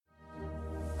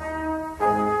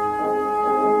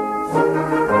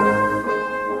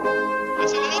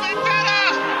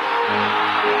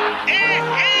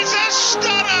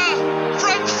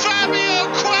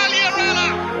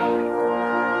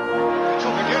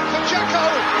Dzeko,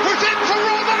 who's in for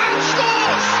Roma and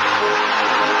scores!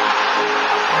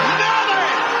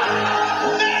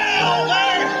 Nailed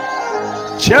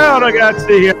it! Ciao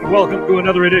ragazzi, and welcome to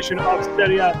another edition of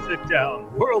Serie A Sit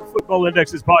Down, World Football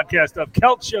Index's podcast of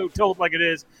Calcio Told Like It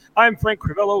Is. I'm Frank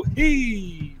Crivello.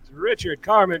 He's Richard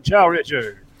Carmen. Ciao,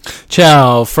 Richard.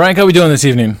 Ciao, Frank. How are we doing this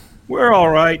evening? We're all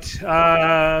right.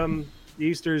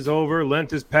 Easter's over.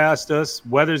 Lent is past us.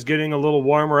 Weather's getting a little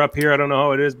warmer up here. I don't know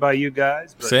how it is by you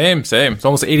guys. But Same. It's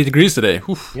almost 80 degrees today.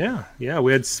 Oof. Yeah.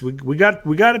 We got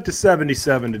it to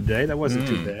 77 today. That wasn't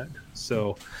too bad.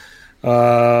 So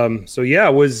yeah,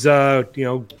 it was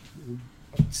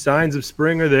signs of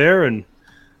spring are there and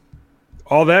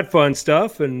all that fun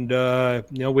stuff. And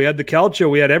we had the Calcio.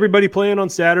 We had everybody playing on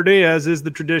Saturday, as is the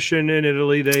tradition in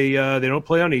Italy. They don't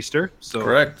play on Easter. So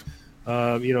Correct.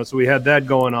 So we had that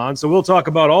going on. So we'll talk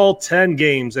about all 10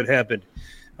 games that happened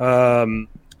on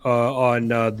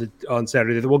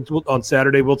Saturday. On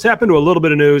Saturday, we'll tap into a little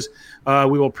bit of news.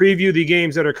 We will preview the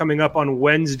games that are coming up on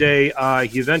Wednesday.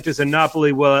 Juventus and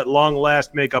Napoli will at long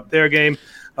last make up their game.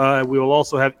 We will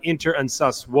also have Inter and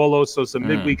Sassuolo, so some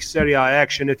midweek Serie A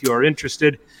action if you are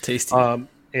interested. Tasty.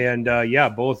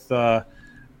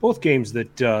 Both games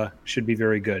that should be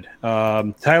very good.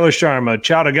 Tyler Sharma,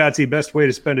 ciao ragazzi, best way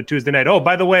to spend a Tuesday night. Oh,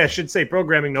 by the way, I should say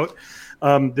programming note.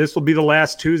 This will be the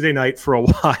last Tuesday night for a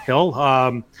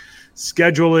while.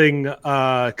 Scheduling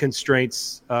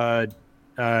constraints on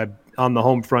the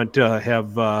home front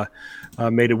have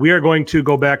made it. We are going to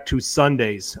go back to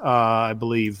Sundays, I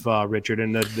believe, Richard,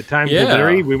 and the times will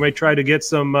vary. We might try to get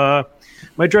some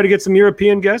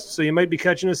European guests, so you might be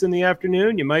catching us in the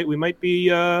afternoon.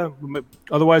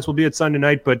 Otherwise we'll be at Sunday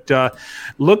night. But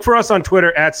look for us on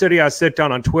Twitter at Serie A Sit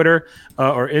Down on Twitter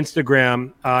or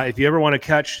Instagram if you ever want to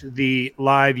catch the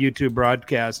live YouTube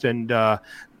broadcast, and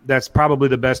that's probably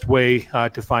the best way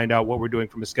to find out what we're doing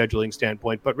from a scheduling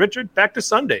standpoint. But Richard, back to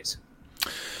Sundays.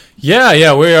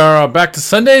 Yeah, we are back to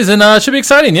Sundays, and it should be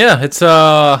exciting. Yeah, it's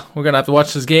we're gonna have to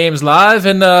watch those games live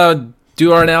and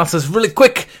do our analysis really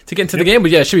quick to get into the game.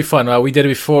 But yeah, it should be fun. We did it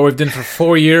before. We've done it for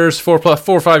 4 years, 4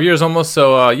 or 5 years almost.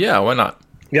 So why not?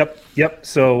 Yep.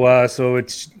 So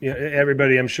it's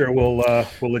everybody. I'm sure will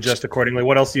adjust accordingly.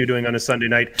 What else are you doing on a Sunday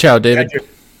night? Ciao, David.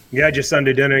 You had your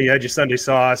Sunday dinner. You had your Sunday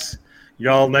sauce.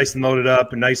 You're all nice and loaded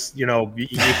up and nice. You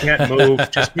can't move.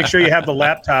 Just make sure you have the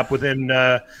laptop within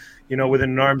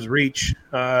an arm's reach,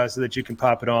 so that you can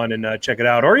pop it on and check it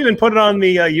out, or even put it on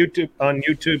the YouTube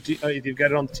if you've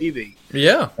got it on the TV.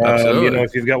 Yeah, absolutely.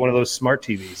 If you've got one of those smart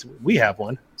TVs, we have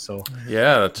one. So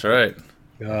yeah, that's right.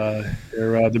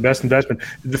 They're the best investment.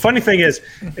 The funny thing is,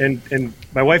 and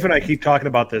my wife and I keep talking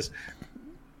about this.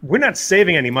 We're not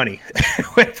saving any money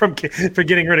for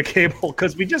getting rid of cable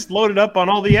because we just loaded up on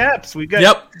all the apps. We got,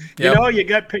 you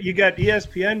got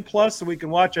ESPN Plus, so we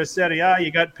can watch our Serie A. You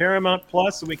got Paramount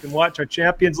Plus, so we can watch our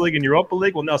Champions League and Europa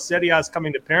League. Well, now Serie A is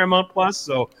coming to Paramount Plus,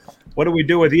 so what do we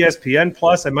do with ESPN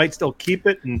Plus? I might still keep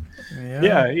it, and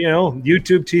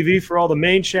YouTube TV for all the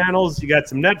main channels. You got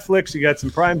some Netflix, you got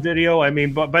some Prime Video. I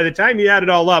mean, but by the time you add it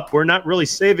all up, we're not really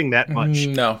saving that much.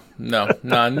 No,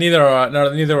 neither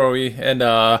are we. And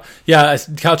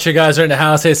Calcio guys are in the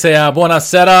house. They say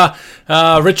buonasera.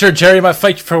 Richard, Jerry might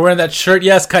fight you for wearing that shirt.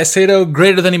 Yes, Caicedo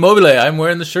greater than Immobile. I'm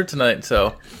wearing the shirt tonight,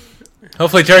 so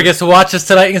hopefully Jerry gets to watch us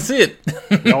tonight and can see it.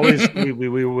 we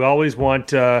always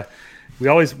want. We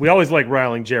always like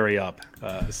riling Jerry up,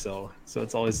 so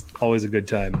it's always a good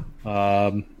time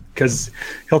because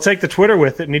he'll take the Twitter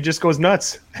with it and he just goes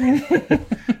nuts, and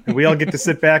we all get to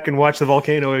sit back and watch the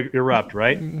volcano erupt.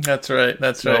 Right? That's right.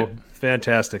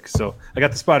 Fantastic. So I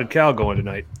got the Spotted Cow going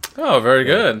tonight. Oh, very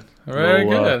good. Very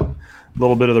good. A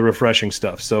little bit of the refreshing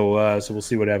stuff. So we'll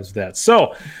see what happens with that.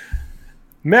 So.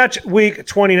 Match week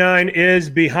 29 is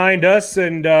behind us,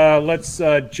 and let's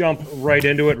jump right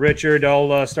into it, Richard.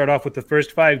 I'll start off with the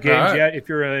first 5 games. Right. Yeah, if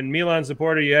you're a Milan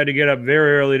supporter, you had to get up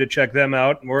very early to check them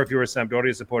out, or if you're a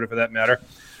Sampdoria supporter for that matter.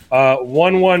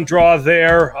 1-1 draw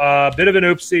there. A bit of an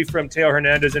oopsie from Teo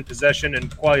Hernandez in possession,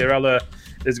 and Quagliarella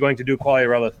is going to do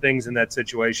Quagliarella things in that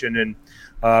situation.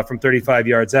 And from 35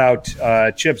 yards out,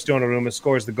 Chips Donnarumma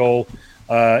scores the goal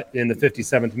in the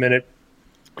 57th minute.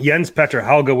 Jens Petter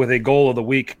Hauge with a goal of the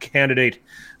week candidate,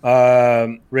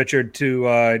 Richard,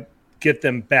 to get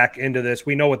them back into this.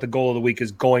 We know what the goal of the week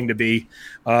is going to be,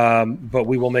 but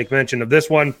we will make mention of this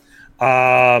one.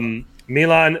 Milan,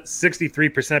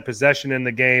 63% possession in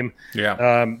the game,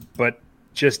 but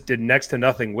just did next to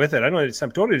nothing with it. I don't know,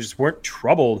 Sampdoria just weren't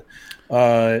troubled,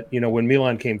 when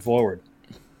Milan came forward.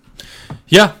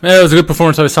 Yeah, it was a good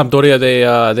performance by Sampdoria. They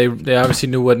obviously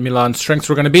knew what Milan's strengths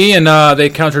were going to be, and they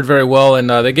countered very well, and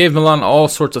they gave Milan all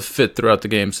sorts of fit throughout the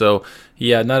game. So,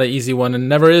 yeah, not an easy one, and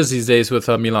never is these days with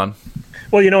Milan.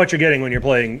 Well, you know what you're getting when you're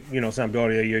playing,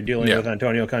 Sampdoria. You're dealing with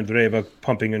Antonio Candreva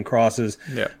pumping in crosses.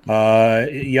 Yeah.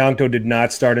 Jankto did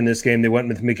not start in this game. They went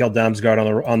with Mikael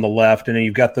Damsgaard on the left, and then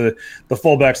you've got the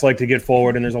fullbacks like to get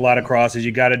forward, and there's a lot of crosses.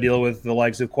 You got to deal with the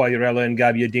likes of Quagliarella and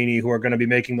Gabbiadini, who are going to be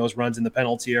making those runs in the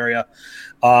penalty area.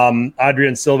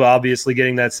 Adrian Silva obviously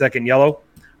getting that second yellow.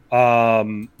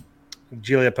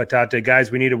 Giulia Patate.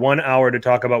 Guys, we need 1 hour to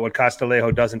talk about what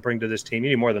Castillejo doesn't bring to this team.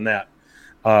 You need more than that.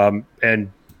 And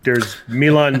there's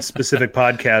Milan-specific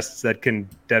podcasts that can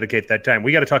dedicate that time.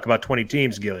 We got to talk about 20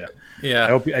 teams, Giulia.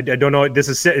 Yeah. I don't know. It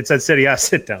says Serie A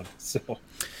sit down. So,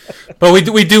 but we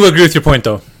do agree with your point,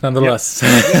 though, nonetheless. No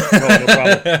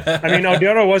problem. I mean,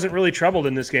 Odero wasn't really troubled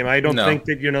in this game. I don't think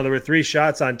that there were 3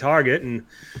 shots on target, and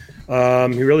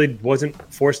he really wasn't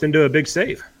forced into a big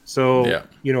save. So, at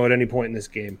any point in this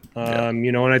game,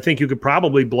 and I think you could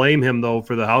probably blame him though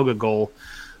for the Hauga goal.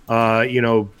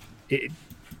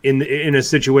 In a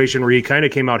situation where he kind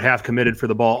of came out half committed for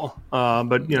the ball,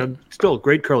 but still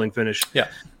great curling finish.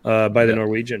 By the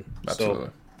Norwegian. Absolutely.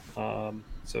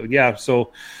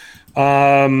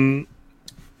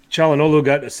 Çalhanoğlu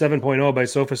got a 7.0 by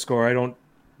SofaScore. I don't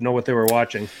know what they were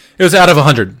watching. It was out of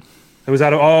 100. It was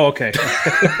out of. Oh, okay.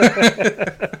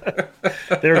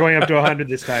 They were going up to 100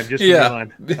 this time, just for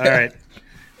Milan. All right.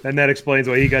 And that explains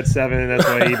why he got 7, and that's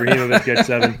why Ibrahimovic gets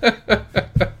 7.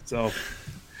 So,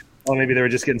 well, maybe they were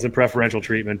just getting some preferential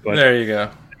treatment. But there you go.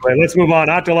 Anyway, let's move on.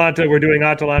 Atalanta, we're doing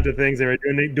Atalanta things. They were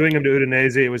doing them to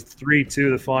Udinese. It was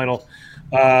 3-2 the final.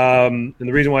 And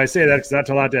the reason why I say that is because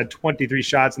Atalanta had 23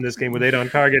 shots in this game with 8 on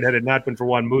target. Had it not been for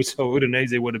Juan Musso,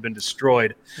 Udinese would have been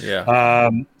destroyed. Yeah.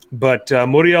 But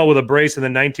Muriel with a brace in the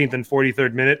 19th and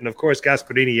 43rd minute. And, of course,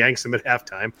 Gasperini yanks him at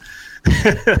halftime.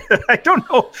 I don't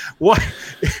know why.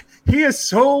 He is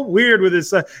so weird with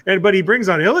his but he brings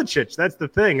on Ilicic. That's the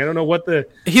thing. I don't know what the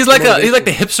he's like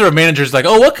the hipster of managers. Like,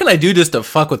 oh, what can I do just to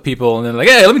fuck with people? And then like,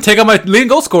 hey, let me take out my leading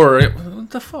goal scorer. What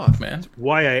the fuck, man?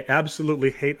 Why I absolutely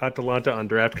hate Atalanta on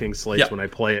DraftKings slates when I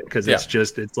play it because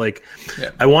it's like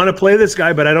I want to play this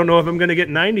guy, but I don't know if I'm going to get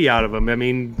 90 out of him. I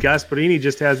mean, Gasperini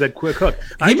just has that quick hook.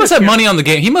 He must have money on the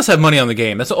game.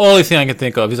 That's the only thing I can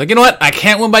think of. He's like, you know what? I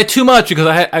can't win by too much because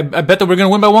I bet that we're going to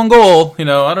win by 1 goal.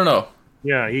 I don't know.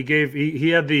 Yeah, he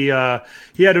had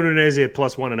Udinese at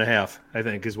 +1.5, I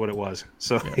think, is what it was.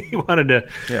 So he wanted to.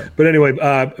 Yeah. But anyway,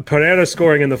 Pereira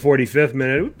scoring in the 45th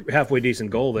minute, halfway decent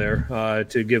goal there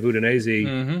to give Udinese.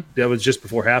 Mm-hmm. That was just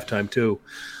before halftime too.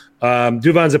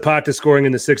 Duvan Zapata scoring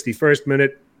in the 61st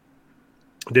minute.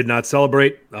 Did not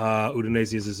celebrate.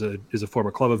 Udinese is a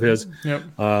former club of his. Yep.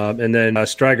 And then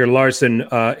Stryger Larson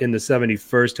in the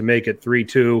 71st to make it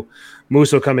 3-2.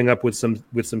 Musso coming up with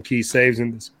some key saves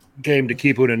in this game to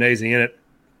keep Udinese in it.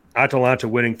 Atalanta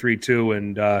winning 3-2,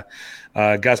 and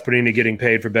Gasperini getting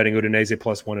paid for betting Udinese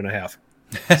 +1.5.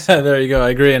 There you go.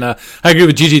 I agree, and I agree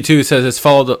with Gigi too. Says it's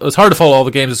hard to follow all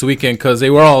the games this weekend because they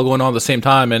were all going on at the same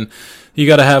time, and you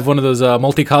got to have one of those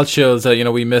multi-calcios that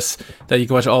we miss, that you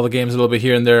can watch all the games a little bit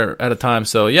here and there at a time.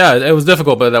 So yeah, it was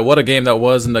difficult, but what a game that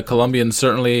was, and the Colombians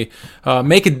certainly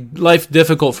making life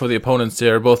difficult for the opponents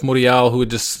there. Both Muriel, who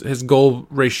just his goal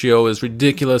ratio is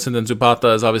ridiculous, and then Zapata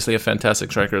is obviously a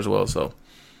fantastic striker as well. So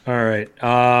all right.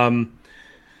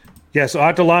 So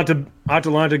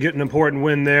Atalanta get an important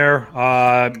win there.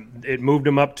 It moved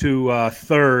them up to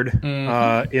third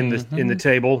in the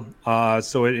table.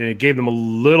 So it gave them a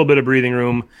little bit of breathing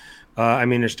room.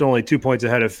 They're still only 2 points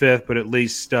ahead of fifth, but at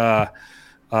least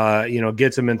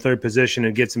gets them in third position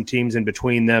and gets some teams in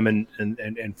between them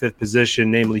and fifth position,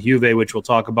 namely Juve, which we'll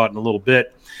talk about in a little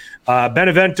bit.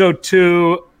 Benevento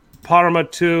 2, Parma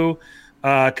 2.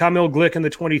 Kamil Glick in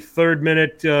the 23rd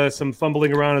minute, some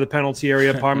fumbling around in the penalty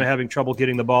area. Parma having trouble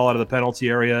getting the ball out of the penalty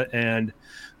area, and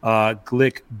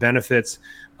Glick benefits.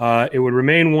 It would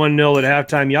remain 1-0 at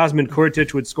halftime. Yasmin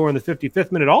Kurtic would score in the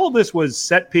 55th minute. All of this was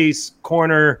set piece,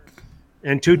 corner,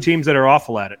 and 2 teams that are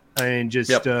awful at it. Is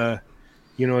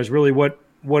really what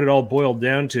it all boiled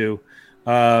down to.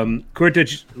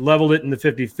 Kurtic leveled it in the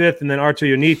 55th, and then Artur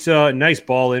Jonica, a nice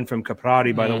ball in from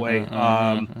Caprari, by the way.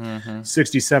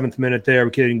 67th minute there,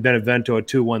 getting Benevento a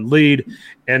 2-1 lead.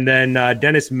 And then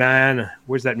Dennis Mann,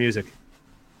 where's that music?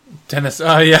 Dennis,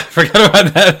 forgot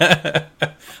about that.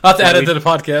 I'll have to add it to the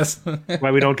podcast. Why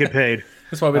we don't get paid.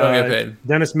 That's why we don't get paid.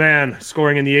 Dennis Mann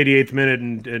scoring in the 88th minute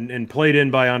and played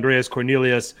in by Andreas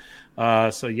Cornelius.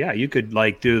 You could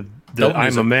do the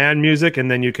I'm a Man music, and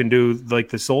then you can do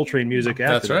the Soul Train music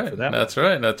after That's right. for that.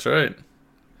 That's right.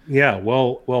 Yeah,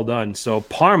 well done. So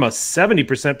Parma,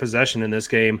 70% possession in this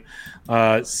game,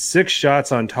 6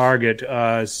 shots on target.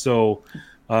 So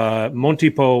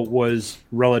Montipo was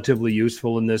relatively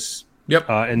useful in this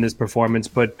performance.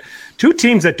 But two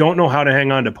teams that don't know how to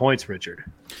hang on to points, Richard.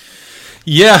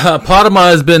 Yeah, Parma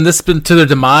has been to their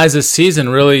demise this season.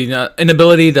 Really,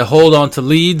 inability to hold on to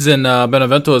leads, and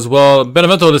Benevento as well.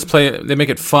 Benevento they make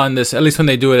it fun. At least when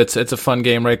they do it, it's a fun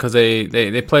game, right? Because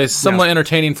they play somewhat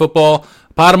entertaining football.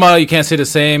 Parma, you can't say the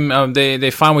same.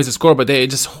 They find ways to score, but they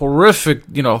just horrific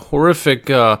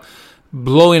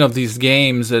blowing of these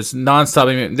games. It's nonstop.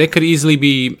 I mean, they could easily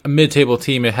be a mid-table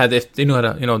team if they knew how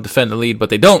to defend the lead,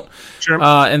 but they don't. Sure.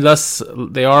 And thus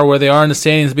they are where they are in the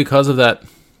standings because of that.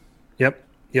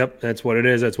 Yep, that's what it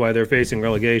is. That's why they're facing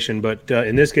relegation. But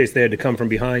in this case, they had to come from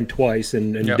behind twice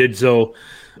and did so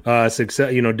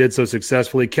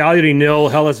successfully. Cagliari 0,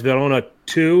 Hellas Verona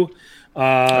 2.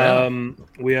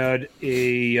 We had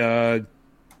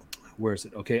where is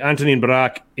it? Okay, Antonin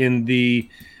Barak in the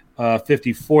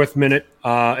 54th minute,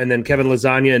 and then Kevin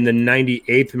Lasagna in the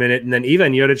 98th minute, and then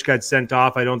Ivan Juric got sent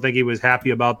off. I don't think he was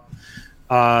happy about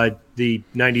the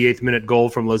 98th minute goal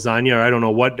from Lasagna. I don't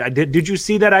know what I did. Did you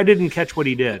see that? I didn't catch what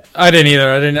he did. I didn't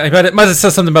either. It might have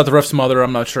said something about the ref's mother.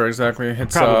 I'm not sure exactly.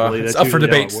 It's probably it's up for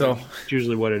debate. So it's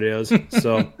usually what it is.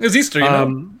 So it's Easter,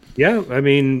 Yeah, I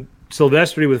mean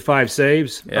Silvestri with 5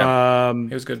 saves. Yeah,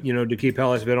 he was good. To keep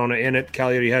Hellas Verona in it.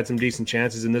 Cagliari had some decent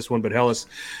chances in this one, but Hellas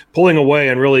pulling away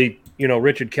and really,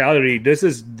 Richard Cagliari. This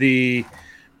is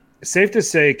safe to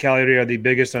say Cagliari are the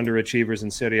biggest underachievers in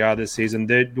Serie A this season.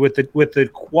 With the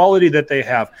quality that they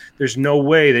have, there's no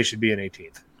way they should be in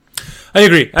 18th. I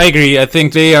agree. I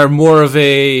think they are more of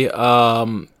a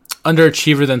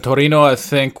underachiever than Torino. I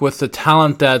think with the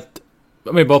talent that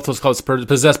both those clubs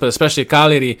possess, but especially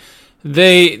Cagliari,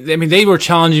 they were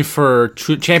challenging for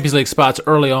Champions League spots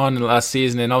early on in the last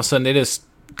season, and all of a sudden they just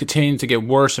continue to get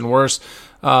worse and worse.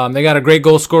 They got a great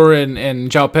goal scorer in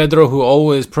João Pedro, who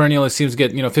always perennially seems to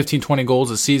get 15, 20 goals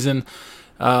a season.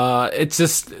 It's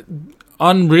just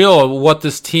unreal what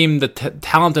this team, the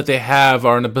talent that they have,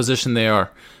 are in the position they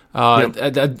are.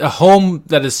 A home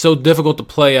that is so difficult to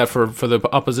play at for the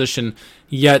opposition,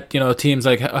 yet teams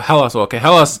like Hellas. Okay,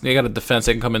 Hellas, they got a defense;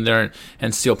 they can come in there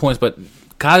and steal points. But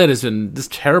God, it has been this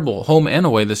terrible home and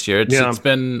away this year. It's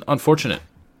been unfortunate.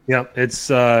 Yeah,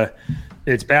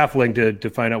 it's baffling to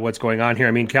find out what's going on here.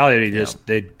 I mean, Cagliari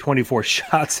they had 24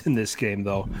 shots in this game,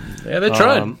 though. Yeah, they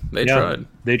tried.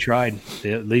 They tried.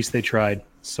 At least they tried.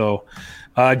 So,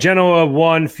 Genoa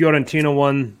won, Fiorentina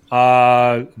won.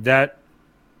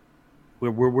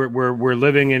 We're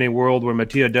living in a world where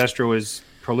Mattia Destro is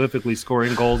prolifically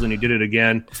scoring goals, and he did it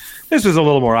again. This was a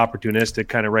little more opportunistic,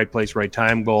 kind of right place, right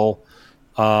time goal.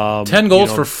 10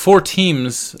 goals for 4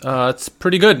 teams. It's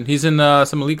pretty good. He's in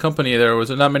some elite company. There was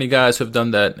not many guys who have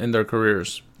done that in their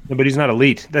careers. Yeah, but he's not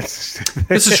elite. This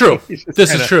is true.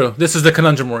 This is true. This is the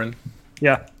conundrum we're in.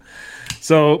 Yeah.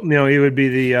 So he would be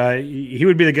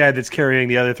the guy that's carrying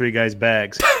the other 3 guys'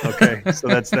 bags. Okay. So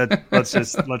that's that. Let's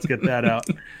get that out.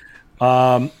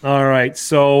 All right.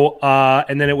 So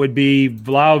and then it would be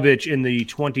Vlahovic in the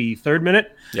 23rd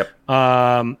minute. Yep.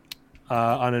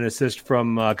 On an assist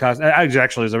from Costa. Actually,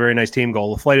 it was a very nice team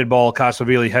goal. A flighted ball,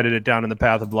 Casavili headed it down in the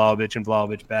path of Vlahovic, and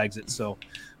Vlahovic bags it. So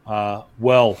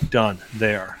well done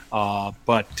there.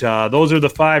 But those are the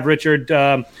 5, Richard.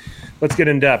 Let's get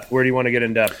in depth. Where do you want to get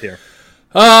in depth here?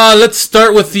 Let's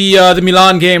start with the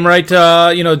Milan game, right?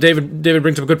 David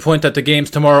brings up a good point that the games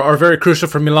tomorrow are very crucial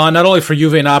for Milan, not only for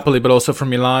Juve and Napoli, but also for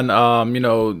Milan.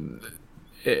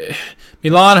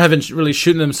 Milan have been really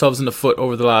shooting themselves in the foot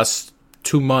over the last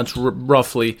 2 months,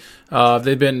 roughly.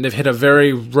 They've hit a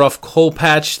very rough coal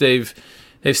patch. They've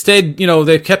stayed,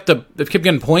 they've kept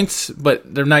getting points,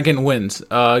 but they're not getting wins.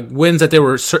 Wins that they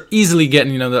were easily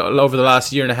getting, over the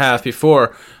last year and a half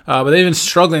before. But they've been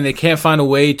struggling. They can't find a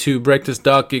way to break this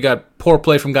duck. You got poor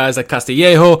play from guys like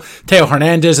Castillejo. Theo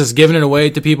Hernandez is giving it away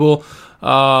to people.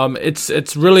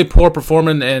 It's really poor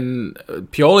performance, and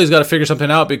Pioli's got to figure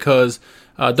something out because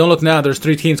don't look now. There's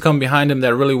 3 teams coming behind him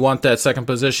that really want that second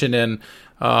position, and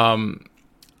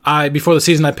before the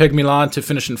season I pegged Milan to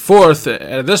finish in 4th.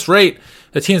 At this rate,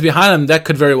 the teams behind them, that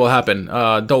could very well happen.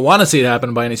 Don't want to see it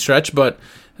happen by any stretch, but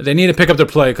they need to pick up their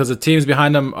play because the teams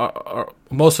behind them,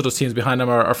 most of those teams behind them,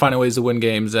 are finding ways to win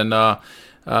games. And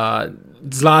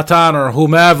Zlatan or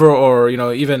whomever, or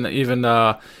even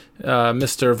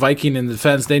Mr. Viking in the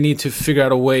defense, they need to figure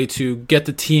out a way to get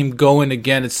the team going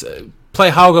again. It's play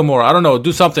Hauga more. I don't know.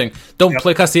 Do something. Don't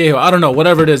play Castillejo. I don't know.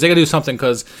 Whatever it is, they got to do something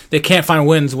because they can't find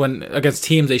wins when against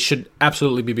teams they should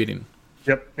absolutely be beating.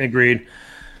 Yep, agreed.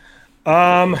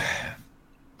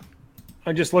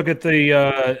 I just look at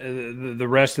the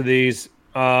rest of these.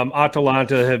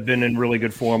 Atalanta have been in really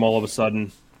good form all of a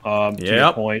sudden. To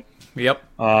your point. Yep.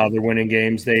 They're winning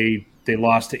games. They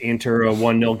lost to Inter, a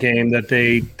 1-0 game that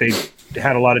they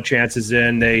had a lot of chances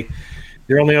in.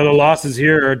 Their only other losses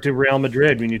here are to Real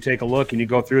Madrid. When you take a look and you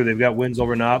go through, they've got wins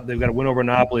over they've got a win over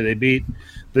Napoli. They beat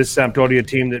this Sampdoria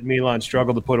team that Milan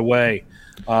struggled to put away.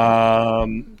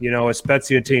 A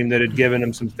Spezia team that had given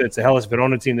them some fits, a Hellas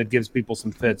Verona team that gives people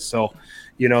some fits. So,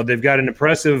 they've got an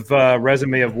impressive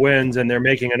resume of wins, and they're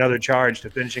making another charge to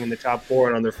finishing in the top 4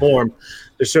 and on their form.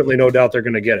 There's certainly no doubt they're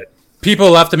going to get it.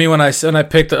 People laughed at me when I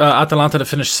picked Atalanta to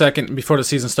finish second before the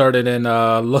season started, and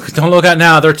don't look at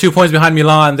now. They're 2 points behind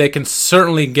Milan. They can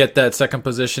certainly get that second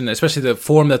position, especially the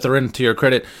form that they're in. To your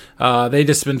credit, they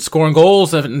just been scoring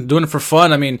goals and doing it for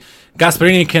fun. I mean,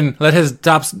 Gasperini can let his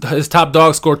top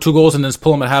dog score 2 goals and then just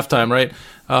pull them at halftime, right?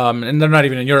 And they're not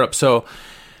even in Europe, so.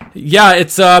 Yeah,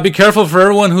 it's be careful for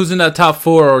everyone who's in that top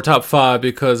 4 or top 5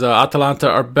 because Atalanta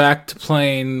are back to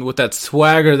playing with that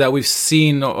swagger that we've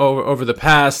seen over the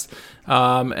past.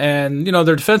 And,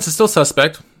 their defense is still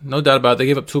suspect. No doubt about it. They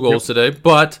gave up 2 goals today,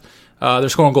 but they're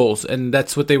scoring goals, and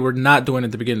that's what they were not doing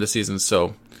at the beginning of the season.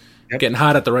 So getting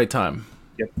hot at the right time.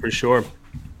 Yep, for sure.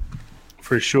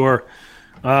 For sure.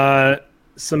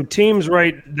 Some teams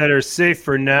that are safe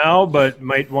for now but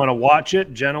might want to watch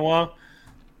it. Genoa.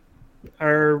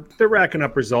 They're racking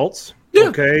up results. Yeah.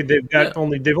 Okay, they've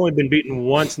only been beaten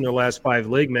once in their last 5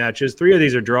 league matches. 3 of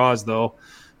these are draws, though.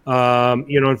 And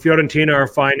Fiorentina are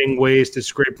finding ways to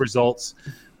scrape results.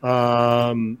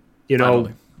 Finally.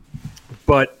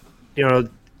 But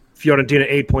Fiorentina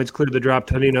 8 points clear of the drop.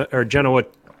 Genoa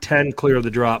 10 clear of the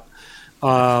drop.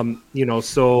 They're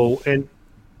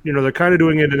kind of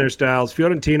doing it in their styles.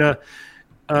 Fiorentina,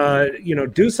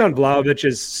 Dusan Vlahovic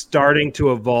is starting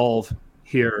to evolve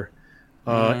here.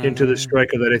 Into the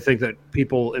striker that I think that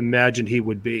people imagined he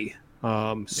would be.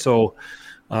 It's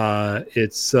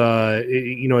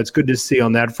good to see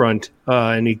on that front,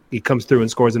 and he comes through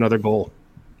and scores another goal.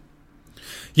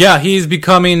 Yeah, he's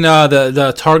becoming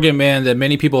the target man that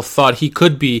many people thought he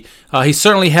could be. He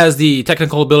certainly has the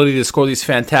technical ability to score these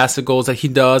fantastic goals that he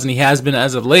does, and he has been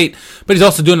as of late. But he's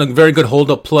also doing a very good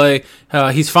hold-up play.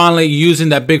 He's finally using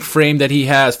that big frame that he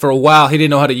has. For a while, he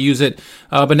didn't know how to use it,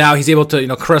 but now he's able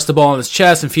to caress the ball on his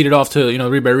chest and feed it off to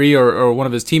Ribéry or one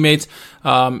of his teammates.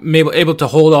 Able to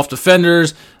hold off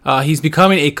defenders. He's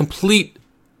becoming a complete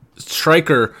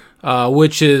striker.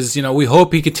 Which is, we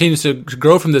hope he continues to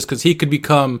grow from this because he could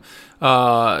become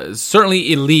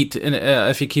certainly elite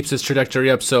if he keeps his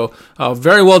trajectory up. So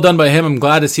very well done by him. I'm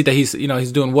glad to see that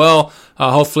he's doing well.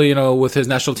 Hopefully, with his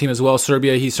national team as well,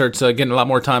 Serbia, he starts getting a lot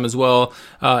more time as well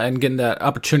and getting that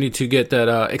opportunity to get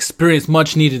that experience,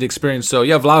 much needed experience. So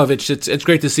yeah, Vlahovic, it's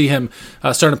great to see him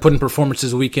starting to put in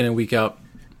performances week in and week out.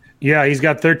 Yeah, he's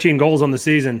got 13 goals on the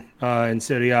season in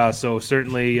Serie A. So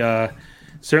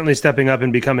certainly stepping up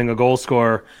and becoming a goal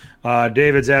scorer.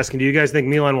 David's asking, do you guys think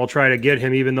Milan will try to get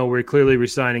him even though we're clearly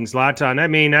re-signing Zlatan? I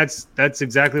mean, that's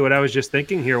exactly what I was just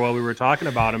thinking here while we were talking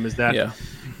about him is that,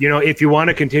 if you want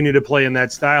to continue to play in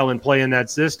that style and play in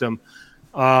that system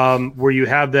where you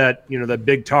have that, that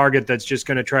big target that's just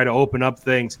going to try to open up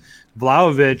things,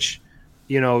 Vlahovic,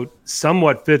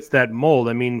 somewhat fits that mold.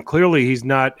 I mean, clearly he's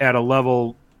not at a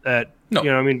level that, no.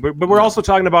 But we're also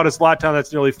talking about a Zlatan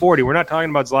that's nearly 40. We're not talking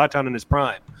about Zlatan in his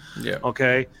prime. Yeah.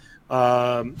 Okay.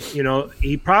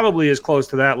 He probably is close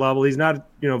to that level. He's not,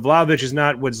 Vlahovic is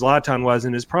not what Zlatan was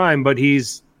in his prime, but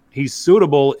he's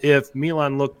suitable if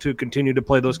Milan look to continue to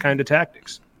play those kind of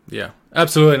tactics. Yeah,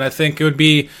 absolutely. And I think it would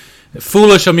be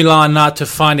foolish of Milan not to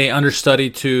find a understudy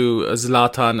to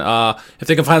Zlatan. If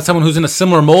they can find someone who's in a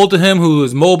similar mold to him, who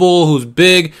is mobile, who's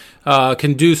big,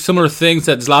 can do similar things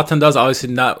that Zlatan does,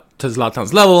 obviously not to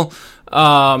Zlatan's level,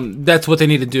 that's what they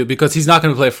need to do because he's not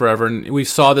going to play forever. And we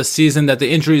saw this season that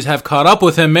the injuries have caught up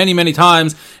with him many, many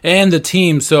times and the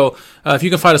team. So if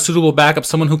you can find a suitable backup,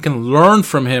 someone who can learn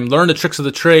from him, learn the tricks of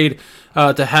the trade,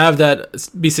 to have that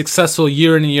be successful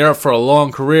year in and year out for a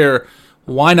long career,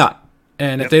 why not?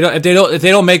 And if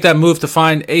they don't make that move to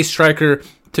find a striker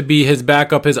to be his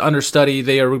backup, his understudy,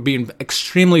 they are being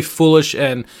extremely foolish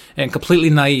and completely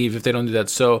naive if they don't do that.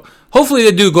 So hopefully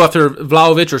they do go after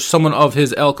Vlahovic or someone of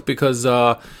his ilk because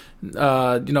Zlatan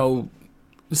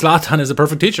is a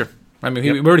perfect teacher. I mean,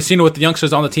 we've already seen it with the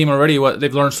youngsters on the team already. What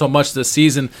they've learned so much this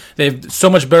season. They've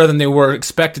so much better than they were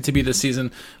expected to be this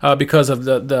season because of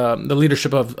the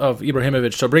leadership of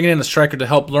Ibrahimovic. So bringing in a striker to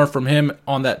help learn from him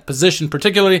on that position,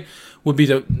 particularly, would be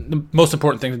the most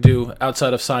important thing to do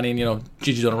outside of signing,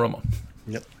 Gigi Donnarumma.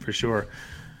 Yep, for sure.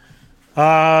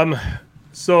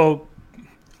 So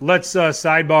let's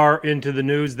sidebar into the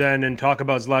news then and talk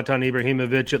about Zlatan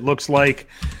Ibrahimovic. It looks like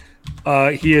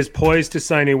he is poised to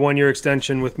sign a 1-year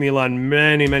extension with Milan.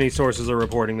 Many sources are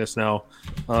reporting this now.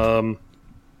 And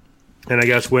I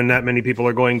guess when that many people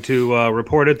are going to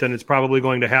report it, then it's probably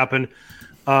going to happen.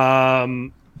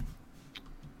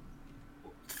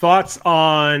 Thoughts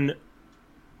on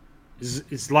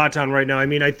Zlatan right now? I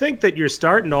mean, I think that you're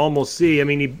starting to almost see. I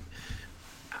mean,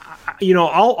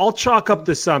 I'll chalk up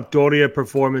the Sampdoria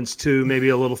performance to maybe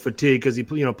a little fatigue because he,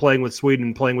 playing with Sweden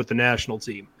and playing with the national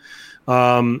team,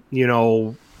 as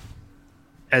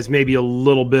maybe a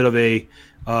little bit of a,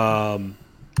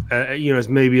 as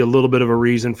maybe a little bit of a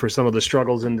reason for some of the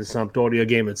struggles in the Sampdoria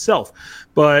game itself.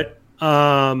 But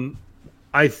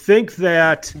I think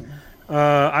that,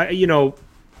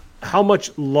 how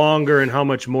much longer and how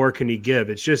much more can he give?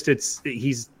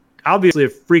 He's obviously a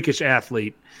freakish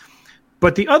athlete.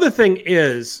 But the other thing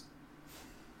is,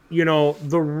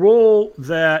 the role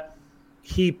that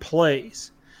he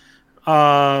plays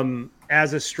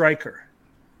as a striker,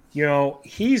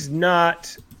 he's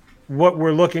not what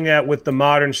we're looking at with the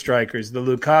modern strikers, the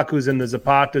Lukakus and the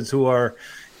Zapatas, who are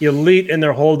elite in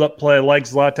their hold-up play like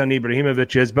Zlatan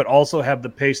Ibrahimovic is, but also have the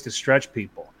pace to stretch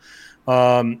people.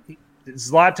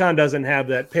 Zlatan doesn't have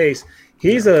that pace.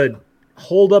 He's a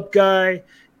hold-up guy,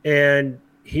 and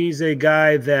he's a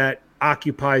guy that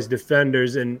occupies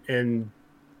defenders and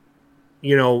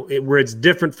where it's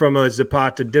different from a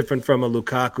Zapata, different from a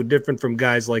Lukaku, different from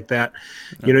guys like that.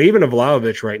 Even a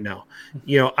Vlahovic right now.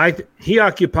 He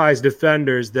occupies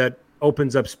defenders that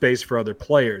opens up space for other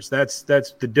players. That's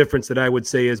the difference that I would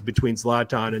say is between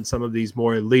Zlatan and some of these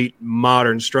more elite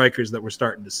modern strikers that we're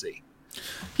starting to see.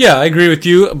 Yeah, I agree with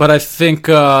you, but I think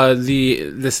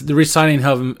the re-signing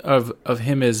of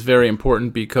him is very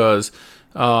important because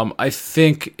I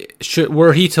think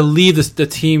were he to leave the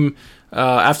team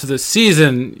after the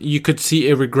season, you could see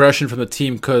a regression from the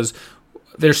team because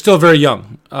they're still very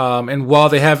young. And while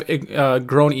they have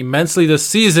grown immensely this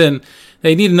season,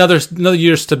 they need another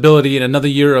year of stability and another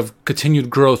year of continued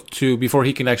growth before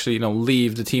he can actually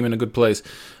leave the team in a good place.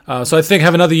 So I think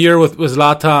have another year with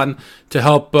Zlatan to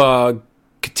help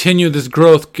continue this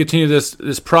growth, continue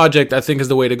this project, I think is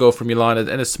the way to go for Milan,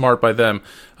 and it's smart by them.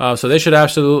 So they should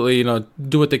absolutely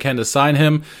do what they can to sign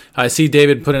him. I see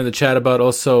David put in the chat about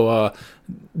also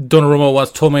Donnarumma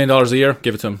wants $12 million a year.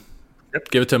 Give it to him. Yep.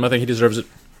 Give it to him. I think he deserves it.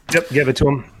 Yep, give it to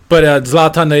him. But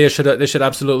Zlatan, they should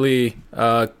absolutely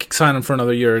sign him for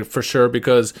another year for sure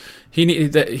because they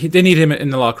need him in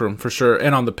the locker room for sure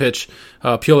and on the pitch.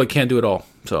 Pioli can't do it all.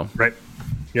 So right.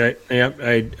 Yeah,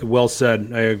 well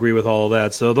said. I agree with all of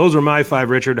that. So those are my 5,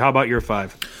 Richard. How about your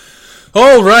 5?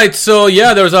 All right. So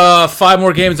yeah, there's 5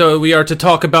 more games that we are to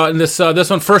talk about in this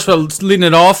one. First, leading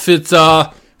it off, it's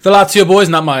the Lazio boys,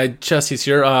 not my chesties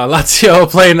here.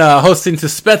 Lazio hosting to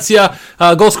Spezia.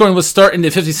 Goal scoring would start in the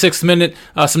 56th minute.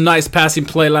 Some nice passing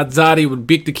play. Lazzari would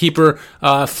beat the keeper.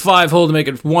 5-hole to make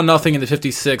it 1-0 in the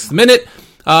 56th minute.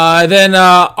 Then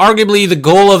arguably the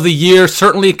goal of the year,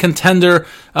 certainly a contender.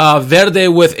 Verde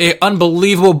with an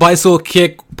unbelievable bicycle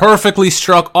kick, perfectly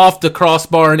struck off the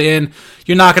crossbar and in.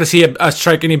 You're not going to see a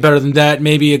strike any better than that.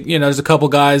 Maybe there's a couple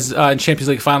guys in Champions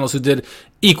League finals who did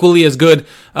equally as good,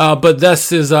 but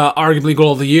this is arguably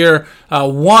goal of the year.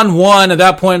 1-1 at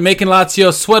that point, making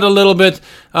Lazio sweat a little bit,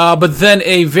 but then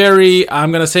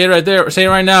I'm going to say it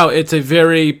right now, it's a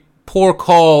very poor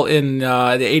call in the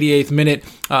 88th minute.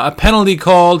 A penalty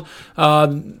called.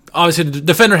 Obviously, the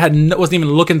defender wasn't even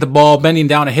looking at the ball, bending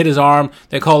down and hit his arm.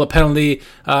 They call a penalty.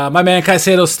 My man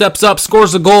Caicedo steps up,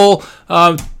 scores a goal.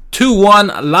 2-1,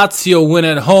 Lazio win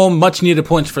at home. Much needed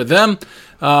points for them.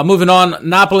 Moving on,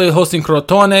 Napoli hosting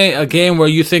Crotone, a game where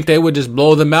you think they would just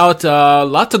blow them out.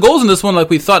 Lots of goals in this one like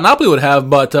we thought Napoli would have,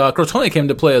 but Crotone came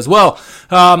to play as well.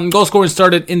 Goal scoring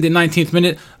started in the 19th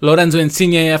minute. Lorenzo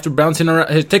Insigne, after bouncing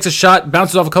around, he takes a shot,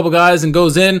 bounces off a couple guys, and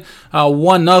goes in.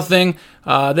 1-0.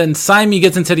 Then Saimi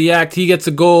gets into the act. He gets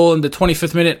a goal in the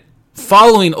 25th minute.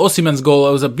 Following Osimhen's goal,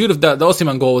 it was a beautiful. The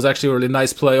Osimhen goal was actually a really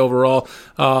nice play overall.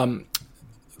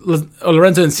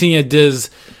 Lorenzo Insigne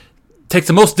takes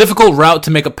the most difficult route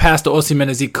to make a pass to Osimhen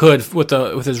as he could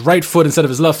with his right foot instead of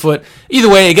his left foot. Either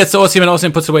way, it gets to Osimhen.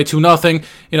 Osimhen puts away 2-0.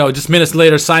 Just minutes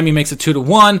later, Saimi makes it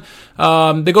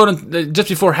 2-1. They go to just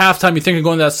before halftime. You think they're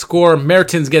going to that score.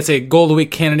 Mertens gets a goal of the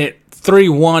week candidate,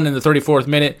 3-1 in the 34th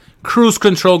minute. Cruise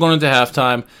control going into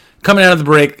halftime. Coming out of the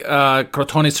break,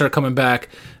 Crotone start coming back.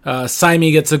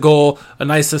 Saimi gets a goal, a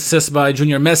nice assist by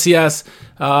Junior Messias.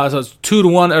 So it's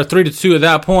 2-1 or 3-2 at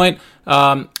that point.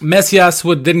 Messias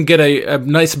didn't get a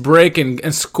nice break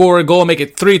and score a goal, make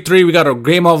it 3-3. We got a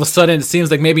game all of a sudden. It seems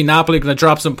like maybe Napoli are going to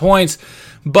drop some points.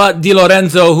 But Di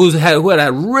Lorenzo, who had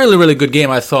a really, really good game,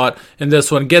 I thought, in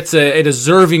this one, gets a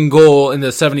deserving goal in the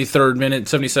 72nd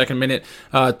minute.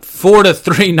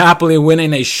 4-3 Napoli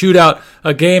winning a shootout,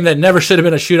 a game that never should have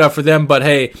been a shootout for them. But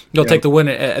hey, they'll take the win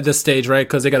at this stage, right?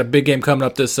 Because they got a big game coming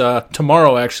up this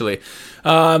tomorrow, actually.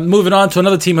 Moving on to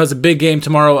another team who has a big game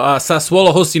tomorrow.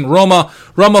 Sassuolo hosting Roma.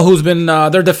 Roma, who's been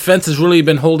their defense has really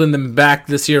been holding them back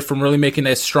this year from really making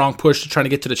a strong push to trying to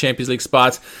get to the Champions League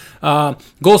spots.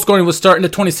 Goal scoring was starting the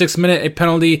 26th minute. A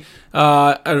penalty.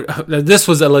 This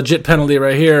was a legit penalty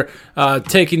right here.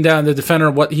 Taking down the defender,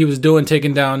 what he was doing,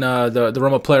 taking down the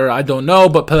Roma player, I don't know.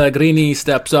 But Pellegrini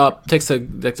steps up, takes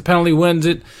the penalty, wins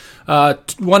it.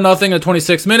 1-0 in the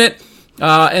 26th minute.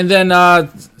 And then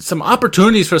some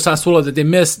opportunities for Sassuolo that they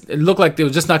missed. It looked like it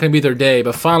was just not going to be their day.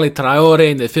 But finally, Traore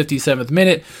in the 57th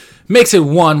minute makes it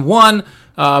 1-1.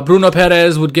 Bruno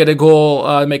Perez would get a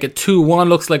goal, make it 2-1.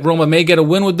 Looks like Roma may get a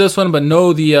win with this one, but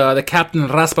no, the captain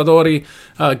Raspadori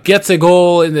gets a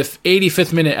goal in the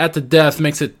 85th minute at the death,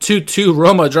 makes it 2-2.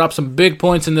 Roma drops some big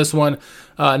points in this one.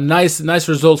 Nice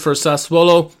result for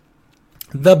Sassuolo.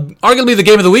 Arguably the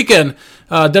game of the weekend,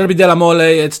 Derby della Mole.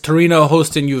 It's Torino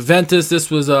hosting Juventus. This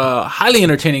was a highly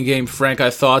entertaining game, Frank, I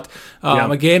thought.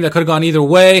 A game that could have gone either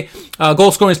way.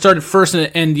 Goal scoring started first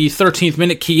in the 13th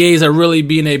minute. Chiesa really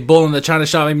being a bull in the China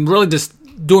shop. I mean, really just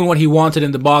doing what he wanted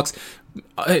in the box.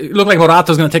 It looked like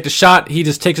Morata was going to take the shot. He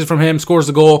just takes it from him, scores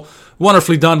the goal.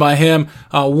 Wonderfully done by him.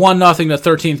 1-0 the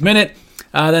 13th minute.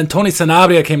 Then Tony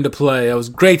Sanabria came to play. It was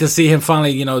great to see him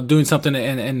finally, doing something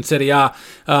in Serie A.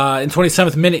 In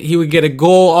 27th minute, he would get a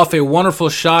goal off a wonderful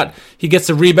shot. He gets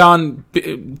a rebound,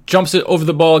 jumps it over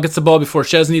the ball, gets the ball before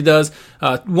Szczesny does.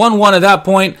 1-1 at that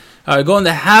point. Going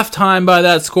to halftime by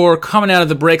that score. Coming out of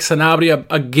the break, Sanabria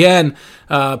again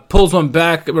pulls one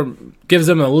back, gives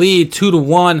them a lead,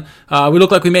 2-1. We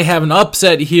look like we may have an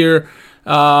upset here.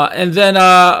 And then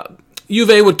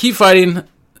Juve would keep fighting.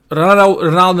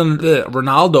 Ronaldo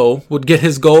would get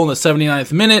his goal in the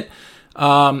 79th minute.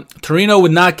 Torino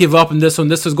would not give up in this one.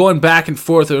 This was going back and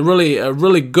forth. A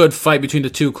really good fight between the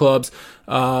two clubs.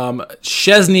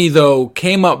 Szczesny, though,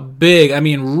 came up big. I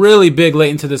mean, really big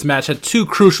late into this match. Had two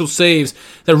crucial saves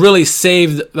that really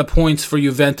saved the points for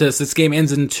Juventus. This game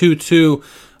ends in 2-2.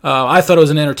 I thought it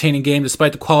was an entertaining game,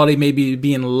 despite the quality maybe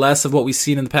being less of what we've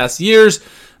seen in the past years.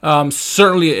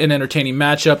 Certainly an entertaining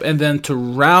matchup. And then to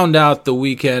round out the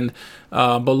weekend,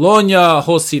 Bologna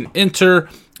hosting Inter,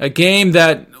 a game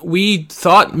that we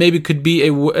thought maybe could be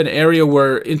an area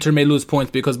where Inter may lose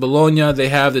points because Bologna, they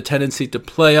have the tendency to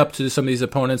play up to some of these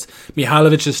opponents.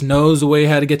 Mihajlovic just knows the way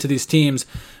how to get to these teams.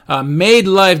 Made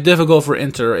life difficult for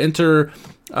Inter. Inter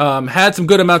had some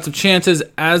good amounts of chances,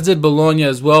 as did Bologna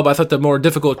as well, but I thought the more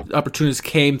difficult opportunities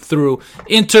came through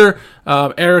Inter.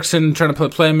 Eriksen trying to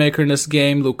play playmaker in this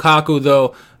game. Lukaku,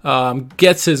 though,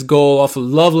 gets his goal off a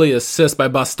lovely assist by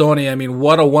Bastoni. I mean,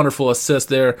 what a wonderful assist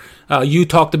there. You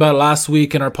talked about last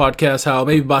week in our podcast how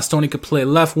maybe Bastoni could play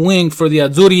left wing for the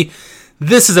Azzurri.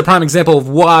 This is a prime example of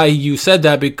why you said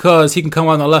that, because he can come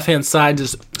on the left-hand side,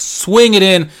 just swing it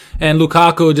in, and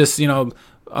Lukaku just,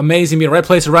 amazing, be in the right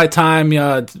place at the right time.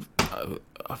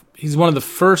 He's one of the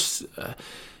first.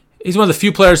 He's one of the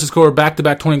few players to score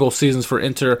back-to-back 20-goal seasons for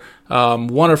Inter.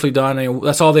 Wonderfully done. I mean,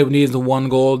 that's all they would need is the one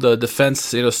goal. The defense,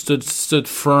 stood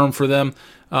firm for them.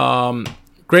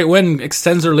 Great win,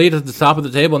 extends their lead at the top of the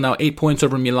table now, 8 points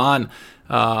over Milan.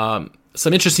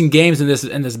 Some interesting games in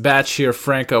this batch here,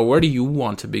 Franco. Where do you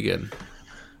want to begin?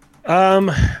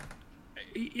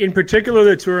 In particular,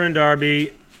 the Turin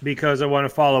derby, because I want to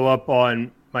follow up on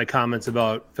my comments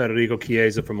about Federico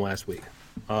Chiesa from last week.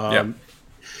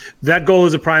 That goal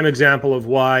is a prime example of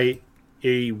why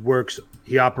he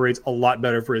operates a lot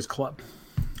better for his club.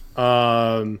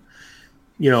 Made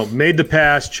the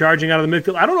pass, charging out of the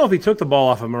midfield. I don't know if he took the ball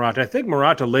off of Morata. I think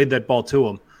Morata laid that ball to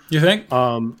him. You think?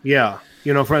 Yeah.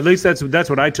 For at least that's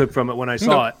what I took from it when I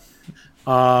saw it.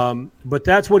 But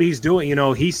that's what he's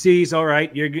doing. He sees, all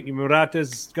right,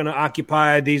 Morata's going to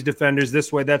occupy these defenders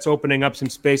this way. That's opening up some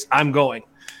space. I'm going.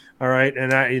 All right.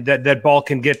 And that ball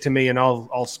can get to me and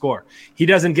I'll score. He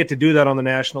doesn't get to do that on the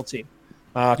national team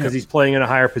because he's playing in a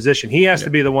higher position. He has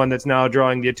to be the one that's now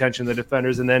drawing the attention of the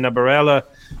defenders. And then Barella,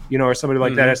 or somebody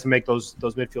like that has to make those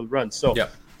midfield runs. So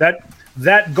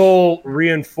that goal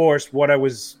reinforced what I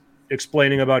was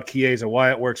explaining about Chiesa, why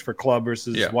it works for club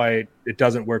versus why it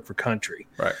doesn't work for country.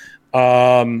 Right.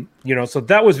 So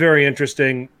that was very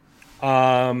interesting.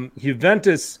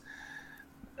 Juventus,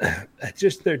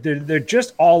 they're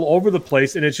just all over the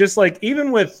place, and it's just like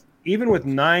even with even with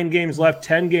 9 games left,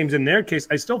 10 games in their case,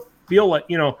 I still feel like,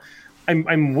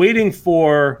 I'm waiting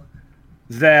for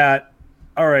that.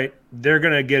 All right, they're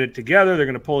going to get it together. They're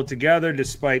going to pull it together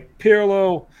despite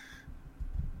Pirlo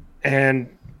and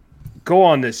go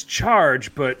on this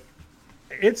charge, but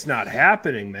it's not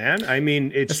happening, man. I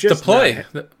mean, it's just the play.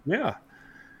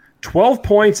 12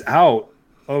 points out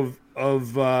of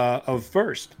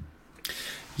first.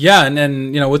 Yeah, and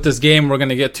then, with this game we're going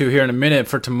to get to here in a minute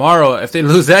for tomorrow, if they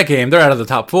lose that game, they're out of the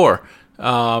top 4.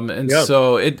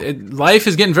 So life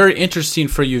is getting very interesting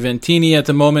for Juventini at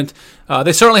the moment.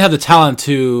 They certainly have the talent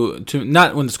to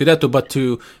not win the Scudetto, but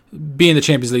to be in the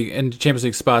Champions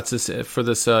League spots for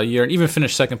this year, and even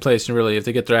finish second place. And really, if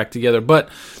they get their act together, but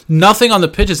nothing on the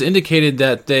pitch has indicated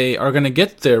that they are going to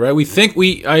get there. Right?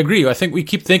 I agree. I think we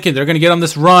keep thinking they're going to get on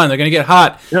this run. They're going to get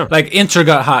hot, like Inter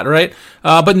got hot, right?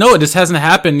 But no, it just hasn't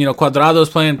happened.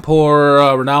 Cuadrado's playing poor.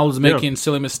 Ronaldo's making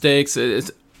silly mistakes. It's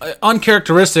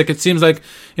uncharacteristic. It seems like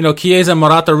Chiesa and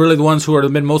Morata are really the ones who are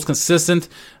the most consistent,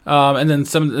 and then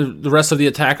the rest of the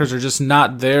attackers are just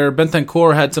not there.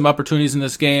 Bentancur had some opportunities in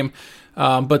this game,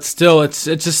 but still, it's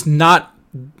just not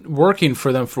working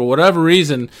for them for whatever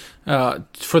reason.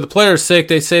 For the players' sake,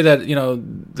 they say that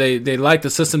they like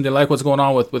the system, they like what's going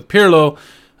on with Pirlo.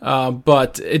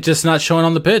 But it's just not showing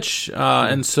on the pitch,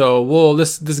 and so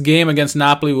this game against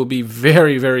Napoli will be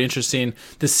very, very interesting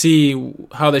to see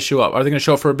how they show up. Are they going to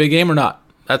show up for a big game or not?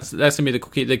 That's going to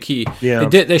be the key. Yeah.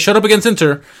 They showed up against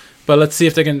Inter, but let's see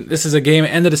if they can. This is a game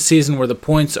end of the season where the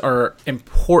points are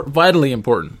vitally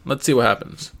important. Let's see what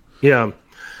happens. Yeah.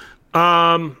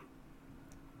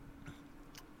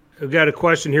 We've got a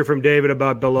question here from David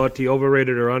about Belotti,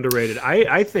 overrated or underrated.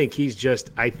 I think he's just.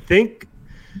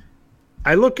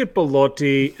 I look at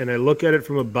Belotti, and I look at it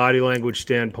from a body language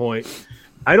standpoint.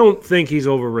 I don't think he's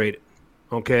overrated,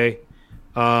 okay?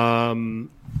 I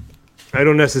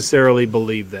don't necessarily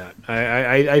believe that.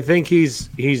 I think he's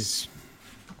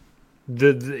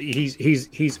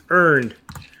earned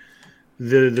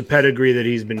the pedigree that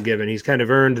he's been given. He's kind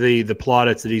of earned the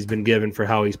plaudits that he's been given for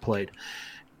how he's played.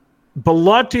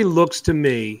 Belotti looks to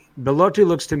me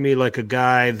like a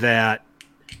guy that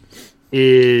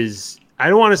is, I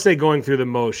don't want to say going through the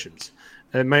motions.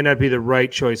 That might not be the right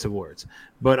choice of words.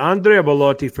 But Andrea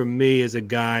Belotti, for me, is a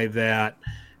guy that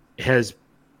has,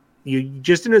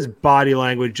 just in his body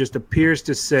language, just appears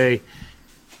to say,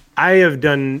 I have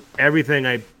done everything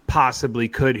I possibly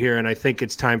could here, and I think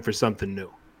it's time for something new.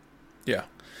 Yeah.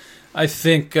 I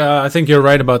think you're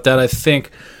right about that. I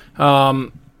think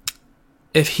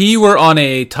if he were on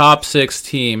a top 6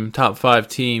 team, top 5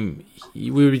 team,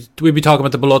 we'd be talking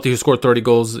about the Belotti who scored 30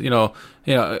 goals,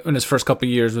 in his first couple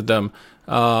of years with them.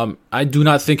 I do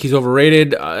not think he's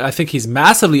overrated. I think he's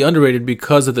massively underrated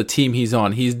because of the team he's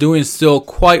on. He's doing still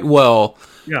quite well.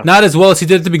 Yeah. Not as well as he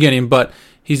did at the beginning, but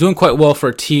he's doing quite well for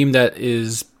a team that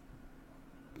is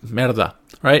merda,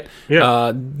 right?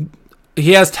 Yeah.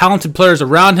 He has talented players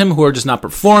around him who are just not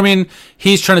performing.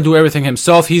 He's trying to do everything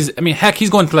himself. He's going to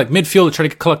midfield to try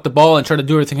to collect the ball and try to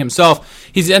do everything himself.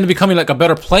 He's ended up becoming a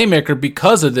better playmaker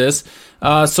because of this.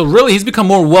 So really, he's become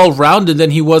more well-rounded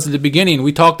than he was at the beginning.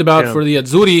 We talked about for the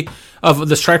Azzurri, of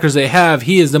the strikers they have,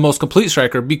 he is the most complete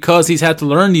striker because he's had to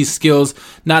learn these skills,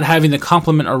 not having the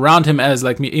complement around him as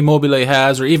Immobile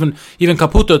has, or even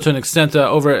Caputo to an extent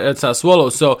over at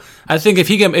Sassuolo. So I think if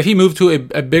he moved to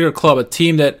a bigger club, a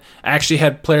team that actually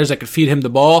had players that could feed him the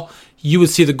ball, you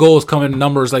would see the goals come in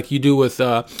numbers like you do with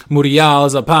Muriel,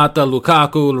 Zapata,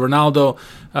 Lukaku, Ronaldo,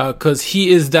 because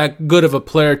he is that good of a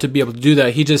player to be able to do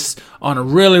that. He just, on a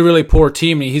really, really poor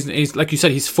team, he's like you said,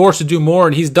 he's forced to do more,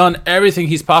 and he's done everything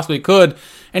he's possibly could,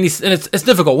 and it's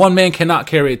difficult. One man cannot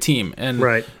carry a team, and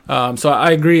right. So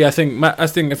I agree. I think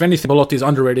if anything, Belotti is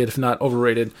underrated, if not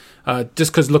overrated,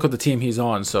 just because look at the team he's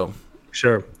on. So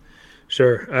Sure.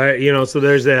 So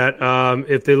there's that.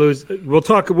 If they lose, we'll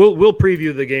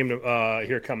preview the game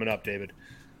here coming up, David.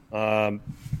 So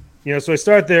I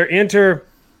start there. Inter.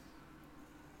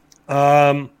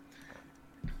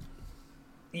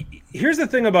 Here's the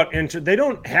thing about Inter. They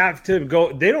don't have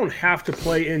to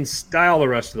play in style the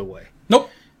rest of the way. Nope.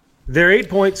 They're 8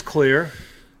 points clear.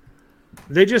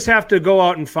 They just have to go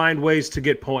out and find ways to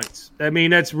get points. I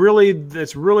mean, that's really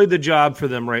the job for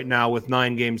them right now with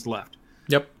 9 games left.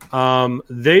 Yep.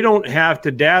 They don't have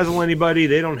to dazzle anybody.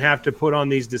 They don't have to put on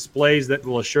these displays that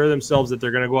will assure themselves that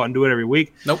they're going to go out and do it every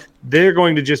week. Nope. They're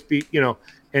going to just be,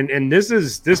 and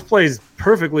this plays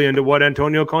perfectly into what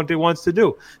Antonio Conte wants to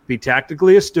do. Be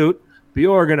tactically astute, be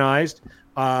organized,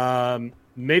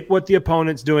 make what the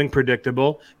opponent's doing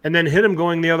predictable, and then hit them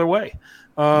going the other way.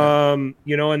 And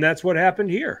that's what happened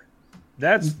here.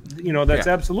 That's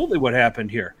absolutely what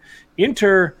happened here.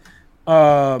 Inter,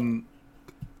 you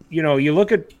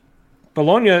look at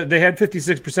Bologna, they had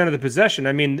 56% of the possession.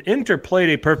 I mean, Inter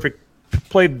played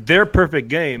their perfect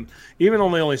game, even though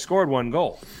they only scored one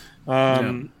goal.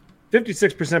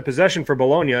 56% possession for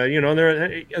Bologna.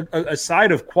 They're a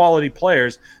side of quality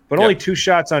players, but only 2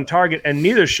 shots on target, and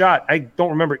neither shot. I don't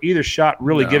remember either shot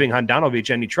really giving Handanovic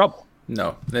any trouble.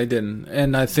 No, they didn't.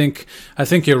 And I think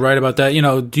you're right about that.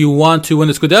 Do you want to win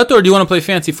the Scudetto or do you want to play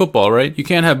fancy football, right? You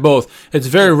can't have both. It's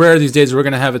very rare these days we're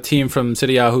going to have a team from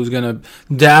Serie A who's going to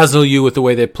dazzle you with the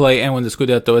way they play and win the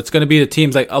Scudetto. It's going to be the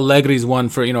teams like Allegri's won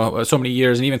for, so many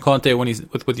years, and even Conte when he's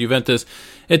with Juventus.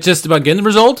 It's just about getting the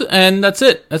result, and that's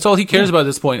it. That's all he cares about at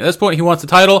this point. At this point, he wants the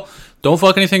title. Don't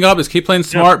fuck anything up. Just keep playing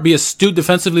smart. Be astute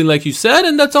defensively, like you said,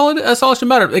 and that's all that should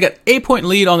matter. They got 8-point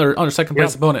lead on their second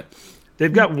place opponent.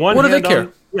 They've got one. What do they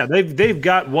care? They've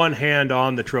got one hand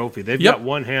on the trophy. They've got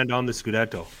one hand on the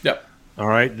Scudetto. Yep. All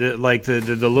right, the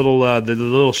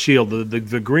little shield,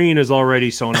 the green is already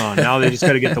sewn on. Now they just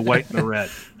got to get the white and the red.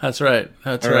 That's right.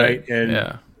 That's right.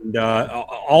 And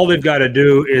all they've got to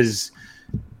do is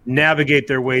navigate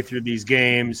their way through these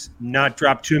games, not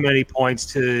drop too many points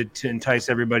to entice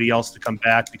everybody else to come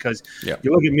back. Because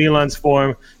you look at Milan's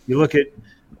form, you look at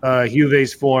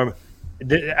Juve's form.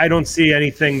 I don't see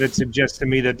anything that suggests to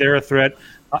me that they're a threat.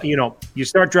 You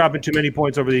start dropping too many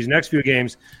points over these next few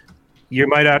games, you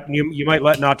might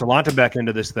let Atalanta back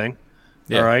into this thing.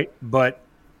 All right, but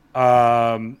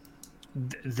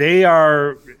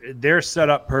they're set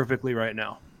up perfectly right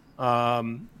now.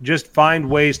 Just find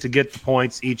ways to get the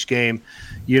points each game.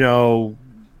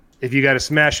 If you got to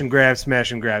smash and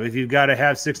grab. If you've got to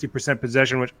have 60%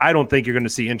 possession, which I don't think you're going to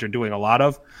see Inter doing a lot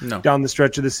of down the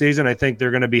stretch of the season. I think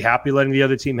they're going to be happy letting the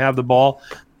other team have the ball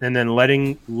and then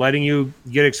letting you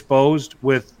get exposed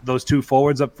with those 2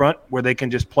 forwards up front where they can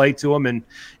just play to them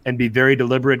and be very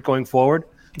deliberate going forward.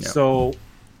 Yeah. So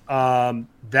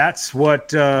that's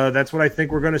what I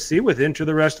think we're going to see with Inter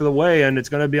the rest of the way, and it's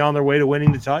going to be on their way to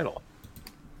winning the title.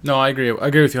 No, I agree. I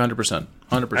agree with you 100%.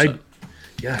 100%.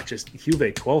 Just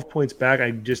Juve 12 points back.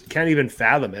 I just can't even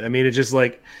fathom it. I mean, it's just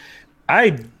like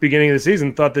beginning of the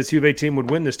season, thought this Juve team would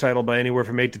win this title by anywhere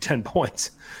from 8 to 10 points.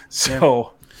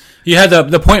 So you had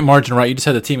the point margin right. You just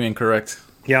had the team incorrect.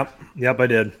 Yep, I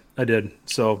did.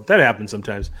 So that happens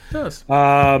sometimes. It does.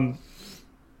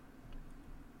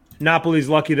 Napoli's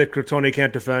lucky that Crotone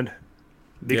can't defend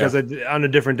because on a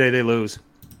different day they lose.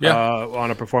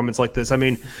 On a performance like this. I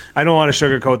mean, I don't want to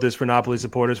sugarcoat this for Napoli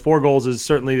supporters. 4 goals is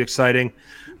certainly exciting,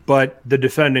 but the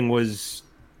defending was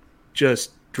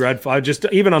just dreadful. Just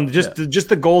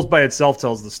the goals by itself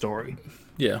tells the story.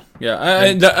 Yeah.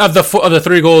 Of the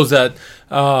 3 goals that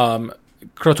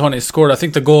Crotone scored, I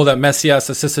think the goal that Messias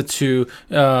assisted to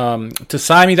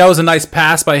Saimi, that was a nice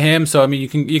pass by him. So I mean,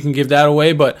 you can give that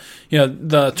away, but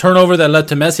the turnover that led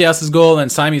to Messias's goal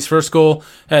and Saimi's first goal,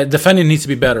 defending needs to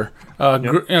be better.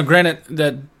 Granted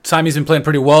that Saimi's been playing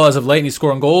pretty well as of late and he's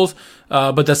scoring goals,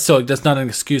 but that's not an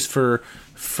excuse for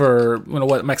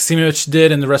what Maximovic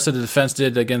did and the rest of the defense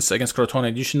did against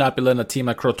Crotone. You should not be letting a team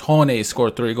like Crotone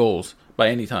score 3 goals by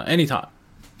any time.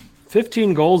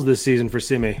 15 goals this season for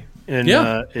Simi. In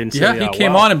he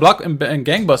came on and blocked and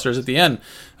gangbusters at the end.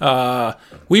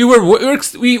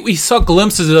 We saw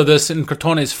glimpses of this in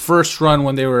Crotone's first run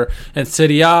when they were in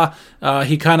Serie A.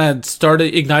 He kind of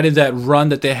ignited that run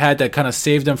that they had that kind of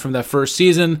saved them from that first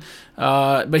season.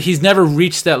 But he's never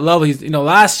reached that level.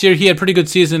 Last year he had a pretty good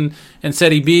season in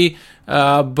Serie B.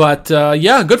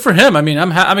 Good for him. I mean,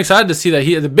 I'm excited to see that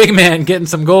the big man getting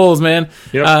some goals, man.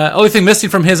 Yep. Only thing missing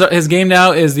from his game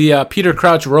now is the Peter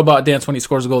Crouch robot dance when he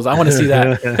scores goals. I want to see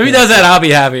that. If he does that, I'll be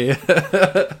happy.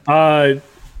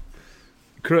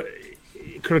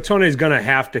 Crotone is going to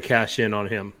have to cash in on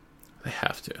him. They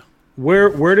have to.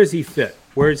 Where does he fit?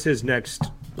 Where's his next?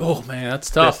 Oh man, that's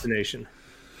tough. Destination.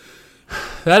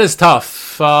 That is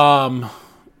tough.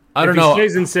 I don't know. If he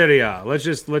stays in Serie A, let's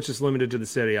just limit it to the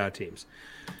Serie A teams.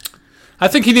 I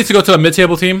think he needs to go to a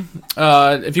mid-table team.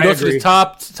 If you go to the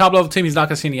top level team, he's not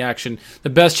going to see any action. The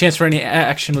best chance for any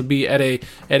action would be at a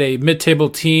mid-table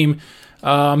team.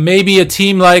 Maybe a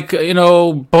team like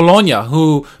Bologna,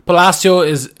 who Palacio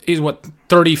he's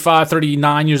 35,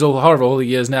 39 years old, however old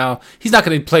he is now. He's not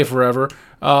going to play forever.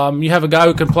 You have a guy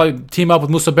who can team up with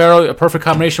Musabero, a perfect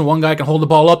combination. One guy can hold the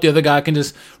ball up, the other guy can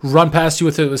just run past you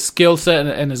with his skill set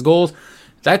and his goals.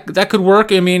 That could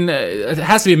work. I mean, it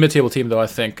has to be a mid-table team, though, I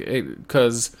think,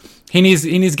 because he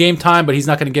needs game time, but he's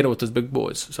not going to get it with those big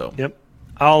boys. So yep,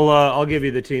 I'll give you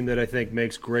the team that I think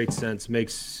makes great sense,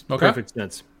 perfect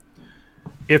sense.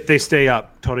 If they stay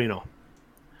up, Torino.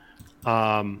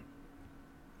 Andrea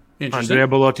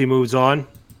Belotti moves on,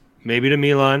 maybe to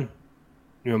Milan.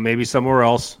 maybe somewhere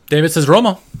else. David says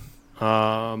Roma.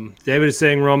 David is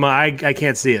saying Roma. I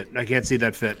can't see it. I can't see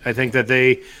that fit. I think that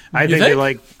they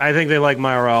like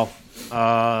Mayoral.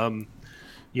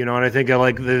 And I think they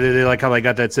like how they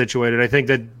got that situated. I think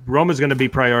that Roma's going to be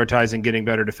prioritizing getting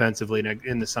better defensively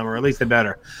in the summer. At least they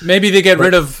better. Maybe they get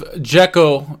rid of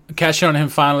Dzeko, cash in on him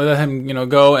finally, let him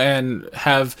go and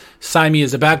have Saimi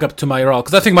as a backup to Mayoral.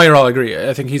 Because I think Mayoral, I agree.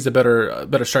 I think he's the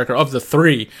better striker of the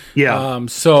three. Yeah.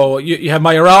 So you have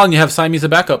Mayoral and you have Saimi as a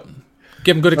backup.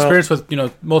 Give him good experience with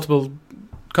multiple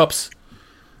cups.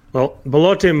 Well,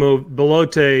 Belotti.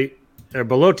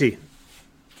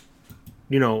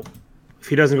 If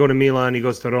he doesn't go to Milan, he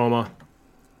goes to Roma.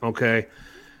 Okay.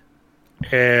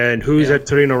 And who's at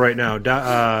Torino right now?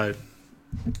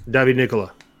 David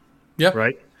Nicola. Yeah.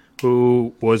 Right?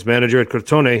 Who was manager at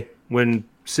Crotone when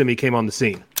Simi came on the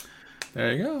scene.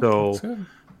 There you go. So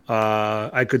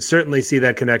I could certainly see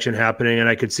that connection happening, and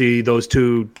I could see those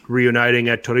two reuniting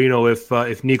at Torino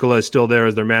if Nicola is still there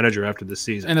as their manager after this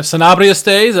season. And if Sanabria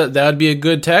stays, that would be a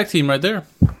good tag team right there.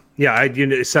 Yeah,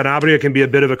 Sanabria can be a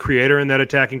bit of a creator in that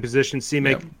attacking position.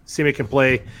 Sime can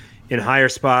play in higher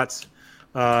spots,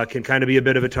 can kind of be a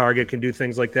bit of a target, can do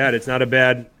things like that. It's not a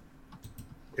bad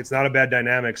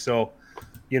dynamic. So,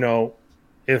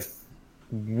 if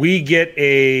we could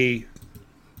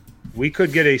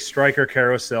get a striker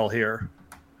carousel here.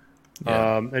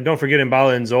 And don't forget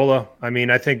Mbala and Zola. I mean,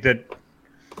 I think that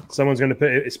someone's going to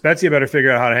pay. Spezia better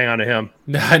figure out how to hang on to him.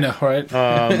 I know, right?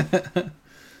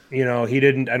 He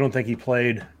didn't. I don't think he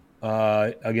played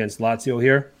against Lazio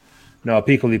here. No,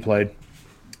 Piccoli played,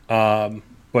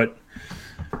 but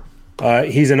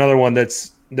he's another one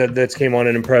that's came on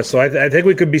and impressed. So I think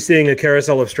we could be seeing a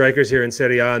carousel of strikers here in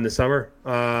Serie A in the summer.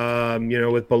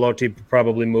 With Belotti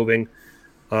probably moving.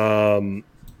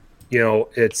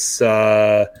 It's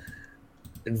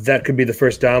that could be the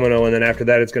first domino, and then after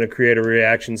that, it's going to create a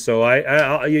reaction. So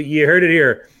you heard it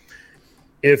here.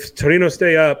 If Torino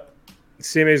stay up,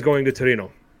 Sime is going to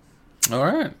Torino. All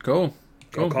right, cool.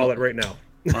 I'll call it right now.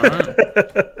 All right.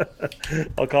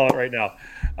 I'll call it right now.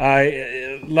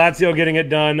 Lazio getting it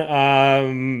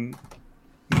done,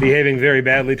 behaving very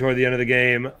badly toward the end of the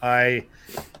game. I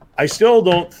still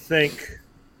don't think.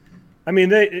 I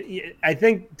mean, I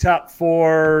think top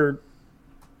four.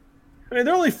 I mean,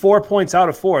 they're only 4 points out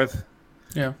of fourth.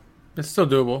 Yeah, it's still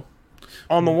doable.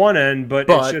 On the one end, but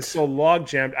it's just so log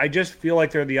jammed. I just feel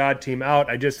like they're the odd team out.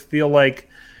 I just feel like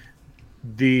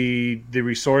the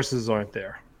resources aren't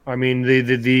there. I mean,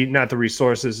 the not the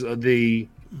resources, the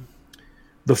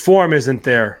form isn't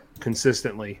there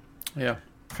consistently. Yeah.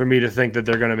 For me to think that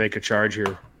they're going to make a charge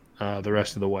here the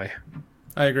rest of the way.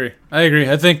 I agree.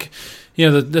 I think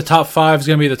the top five is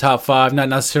going to be the top five, not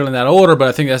necessarily in that order, but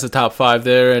I think that's the top five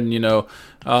there, and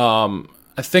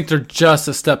I think they're just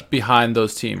a step behind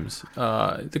those teams.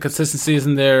 The consistency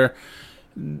isn't there.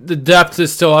 The depth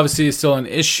is still an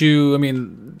issue. I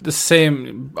mean,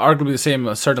 arguably the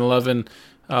same starting 11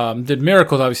 did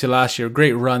miracles obviously last year.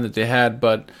 Great run that they had,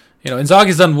 but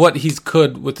Inzaghi's done what he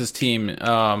could with his team.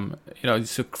 So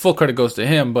full credit goes to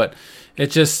him, but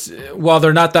it just while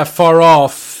they're not that far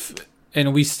off,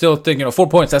 and we still think 4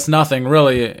 points that's nothing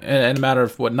really in a matter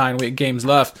of 9 games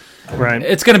left. Right,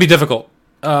 it's going to be difficult.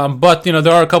 But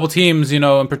there are a couple teams,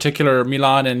 in particular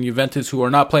Milan and Juventus, who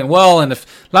are not playing well. And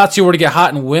if Lazio were to get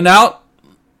hot and win out,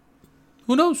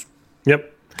 who knows?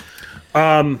 Yep.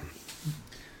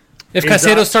 If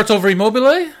Caicedo starts over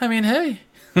Immobile, I mean, hey.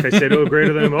 Caicedo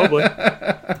greater than Immobile.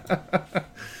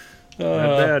 Not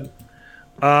bad.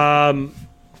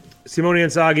 Simone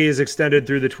Inzaghi is extended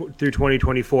through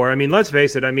 2024. I mean, let's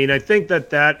face it. I mean, I think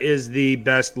that is the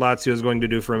best Lazio is going to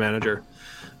do for a manager.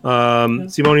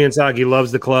 Simone Inzaghi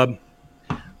loves the club,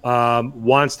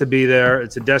 wants to be there.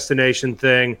 It's a destination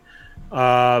thing.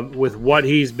 With what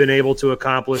he's been able to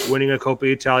accomplish, winning a Coppa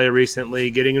Italia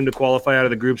recently, getting him to qualify out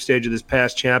of the group stage of this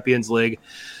past Champions League,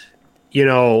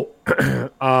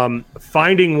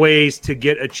 finding ways to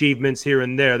get achievements here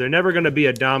and there. They're never going to be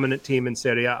a dominant team in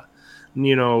Serie A,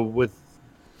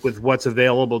 with what's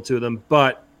available to them,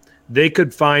 but they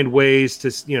could find ways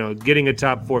to, getting a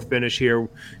top four finish here,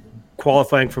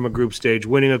 qualifying from a group stage,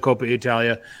 winning a Coppa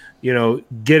Italia,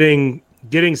 getting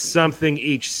something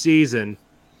each season,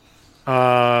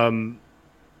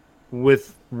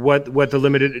 with what the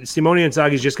limited Simone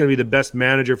Inzaghi is just going to be the best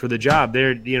manager for the job.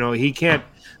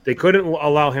 They couldn't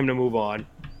allow him to move on.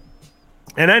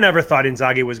 And I never thought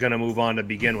Inzaghi was going to move on to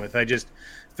begin with. I just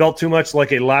felt too much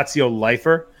like a Lazio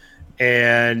lifer,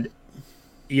 and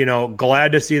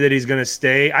glad to see that he's going to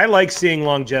stay. I like seeing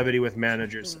longevity with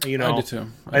managers. I do too.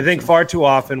 I think far too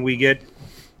often we get,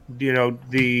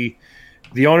 the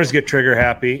the owners get trigger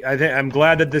happy. I'm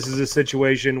glad that this is a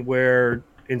situation where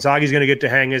Inzaghi's going to get to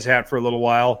hang his hat for a little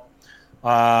while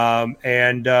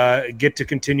and get to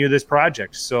continue this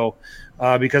project. So,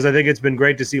 because I think it's been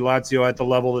great to see Lazio at the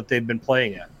level that they've been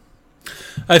playing at.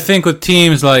 I think with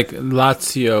teams like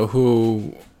Lazio,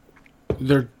 who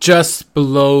they're just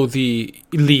below the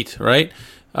elite, right?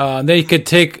 They could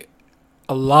take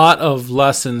a lot of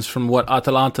lessons from what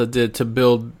Atalanta did to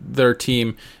build their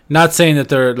team. Not saying that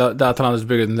the Atalanta is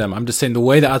bigger than them. I'm just saying the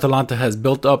way that Atalanta has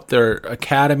built up their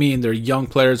academy and their young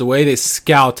players, the way they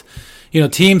scout,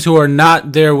 teams who are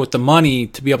not there with the money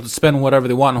to be able to spend whatever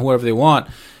they want and whoever they want,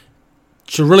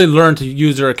 should really learn to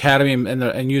use their academy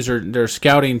and use their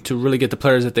scouting to really get the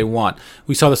players that they want.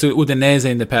 We saw this with Udinese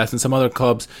in the past and some other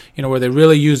clubs, where they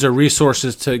really use their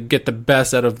resources to get the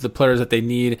best out of the players that they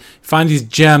need, find these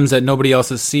gems that nobody else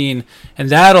has seen, and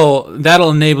that'll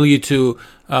enable you to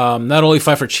not only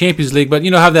fight for Champions League, but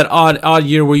have that odd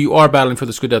year where you are battling for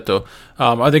the Scudetto.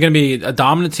 Are they going to be a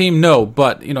dominant team? No,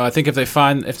 but I think if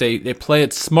they play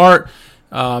it smart,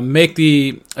 make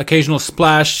the occasional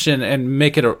splash and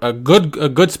make it a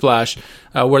good splash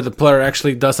where the player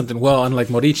actually does something well, unlike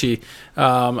Morici.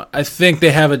 I think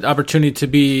they have an opportunity to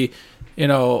be,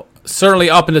 certainly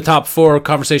up in the top 4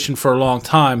 conversation for a long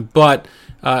time, but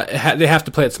they have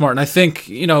to play it smart. And I think,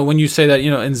 when you say that,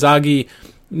 Inzaghi,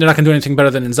 they're not going to do anything better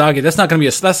than Inzaghi. That's not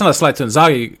a slight to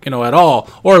Inzaghi, at all,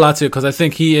 or Lazio, because I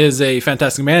think he is a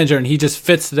fantastic manager and he just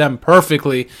fits them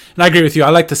perfectly. And I agree with you. I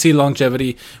like to see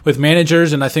longevity with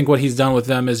managers, and I think what he's done with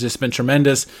them has just been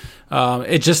tremendous.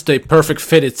 It's just a perfect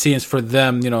fit, it seems, for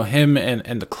them. Him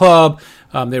and the club.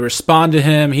 They respond to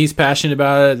him. He's passionate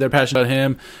about it. They're passionate about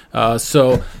him. It's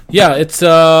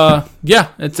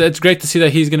great to see that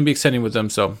he's going to be extending with them.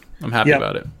 So I'm happy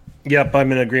about it. Yep,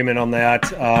 I'm in agreement on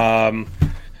that.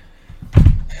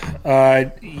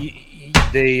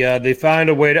 They found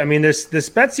a way to. I mean, the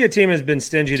Spezia team has been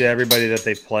stingy to everybody that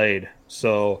they've played.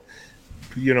 So,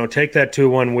 take that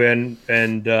 2-1 win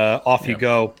and off you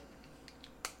go.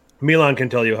 Milan can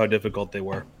tell you how difficult they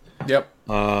were. Yep.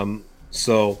 And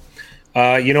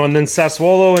then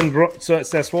Sassuolo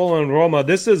and Roma.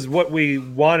 This is what we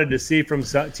wanted to see from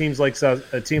teams like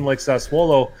a team like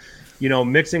Sassuolo.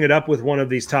 Mixing it up with one of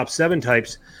these top 7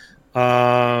 types.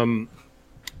 And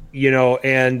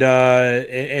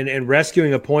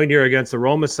rescuing a point here against the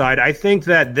Roma side. I think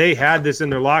that they had this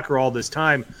in their locker all this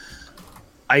time.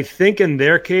 I think in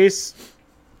their case,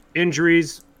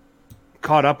 injuries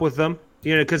caught up with them.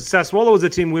 Because Sassuolo was a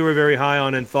team we were very high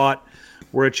on and thought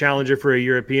were a challenger for a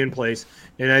European place.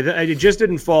 And I just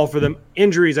didn't fall for them.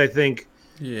 Injuries, I think.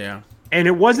 Yeah. And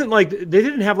it wasn't like they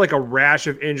didn't have like a rash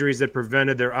of injuries that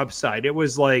prevented their upside. It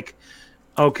was like,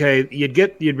 okay,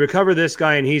 you'd recover this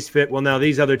guy and he's fit. Well, now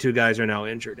these other 2 guys are now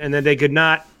injured. And then De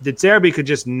Zerbi could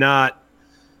just not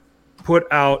put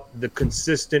out the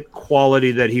consistent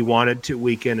quality that he wanted to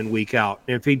week in and week out.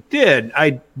 And if he did,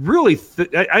 I really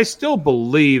I still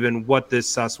believe in what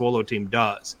this Sassuolo team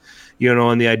does,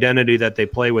 and the identity that they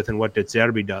play with and what De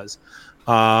Zerbi does.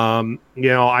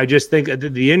 I just think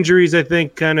the injuries, I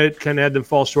think, kind of had them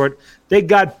fall short. They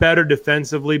got better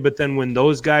defensively, but then when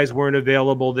those guys weren't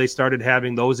available, they started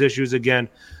having those issues again.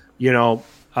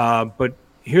 But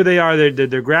here they are.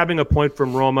 They're grabbing a point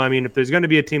from Roma. I mean, if there's going to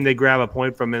be a team they grab a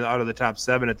point from out of the top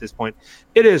 7 at this point,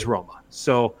 it is Roma.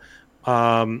 So,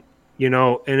 and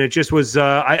it just was.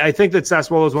 I think that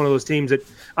Sassuolo is one of those teams that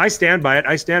I stand by it.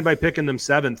 I stand by picking them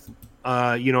 7th.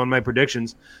 In my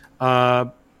predictions.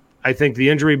 I think the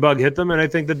injury bug hit them, and I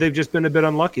think that they've just been a bit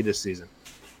unlucky this season.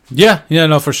 Yeah,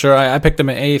 no, for sure. I picked them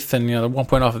at 8th, and they're 1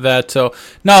 point off of that. So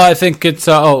no, I think it's.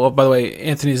 By the way,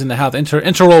 Anthony's in the house.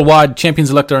 Inter-worldwide champions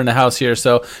elect are in the house here.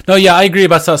 So no, yeah, I agree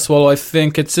about Sassuolo. I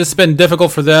think it's just been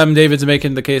difficult for them. David's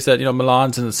making the case that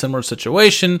Milan's in a similar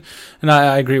situation, and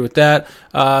I agree with that.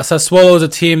 Sassuolo is a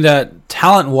team that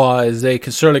talent-wise they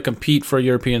can certainly compete for a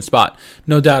European spot,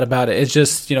 no doubt about it. It's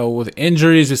just with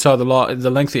injuries, we saw the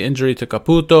lengthy injury to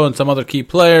Caputo and some other key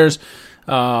players.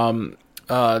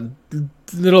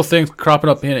 Little things cropping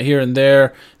up here and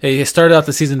there. They started out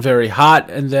the season very hot,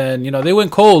 and then they went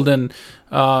cold. And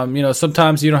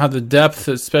sometimes you don't have the depth,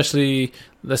 especially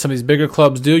that some of these bigger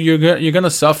clubs do. You're going to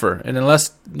suffer, and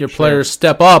unless your players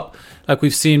step up, like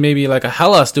we've seen maybe like a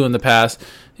Hellas do in the past,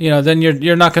 then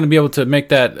you're not going to be able to make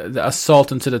that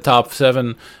assault into the top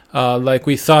 7 like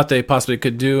we thought they possibly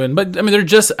could do. But I mean, they're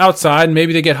just outside.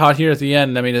 Maybe they get hot here at the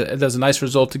end. I mean, it was a nice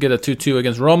result to get a 2-2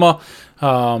 against Roma.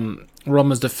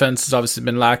 Roma's defense has obviously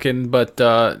been lacking, but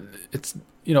it's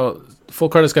full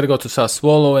credit's got to go to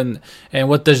Sassuolo and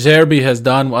what De Zerbi has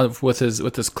done with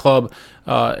his club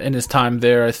in his time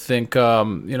there. I think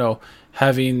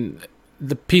having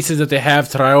the pieces that they have,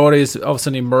 Traore's all of a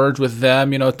sudden emerge with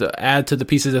them, to add to the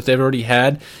pieces that they've already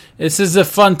had. This is a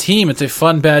fun team. It's a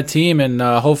fun, bad team, and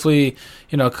hopefully,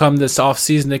 come this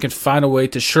offseason, they can find a way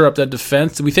to shore up that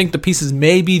defense. We think the pieces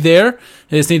may be there.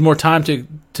 They just need more time to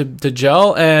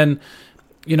gel, and,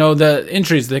 the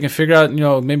injuries, they can figure out,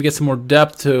 maybe get some more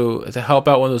depth to help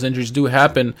out when those injuries do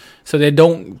happen so they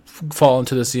don't fall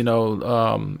into this,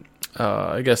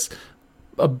 I guess,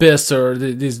 abyss or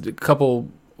these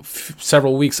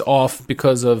several weeks off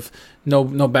because of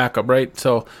no backup, right?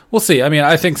 So we'll see. I mean,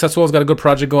 I think Sassuolo's got a good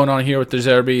project going on here with De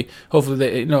Zerbi. Hopefully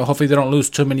they don't lose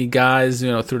too many guys,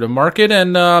 through the market,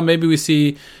 and maybe we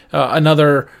see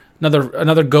another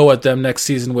go at them next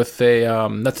season with a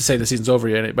not to say the season's over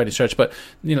yet by any stretch, but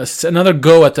another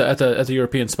go at the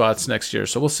European spots next year.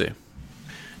 So we'll see.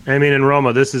 I mean, in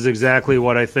Roma, this is exactly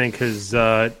what I think has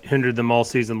hindered them all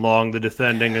season long, the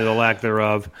defending or the lack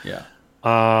thereof. Yeah.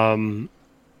 I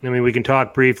mean, we can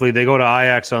talk briefly. They go to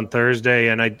Ajax on Thursday,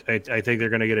 and I think they're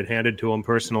going to get it handed to them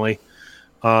personally.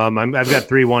 I've got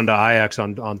 3-1 to Ajax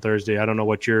on Thursday. I don't know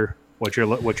what you're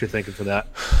thinking for that.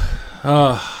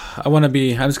 I'm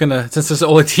just gonna, since there's the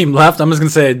only team left, I'm just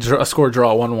gonna say a score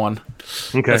draw 1-1.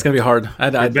 Okay, that's gonna be hard.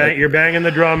 You're banging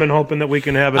the drum and hoping that we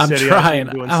can have a. I'm trying.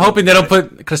 I'm hoping they don't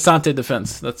put Cristante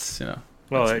defense. That's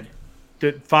Well, I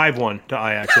did 5-1 to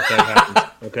Ajax if that happens.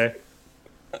 Okay.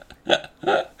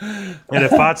 And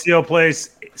if Fazio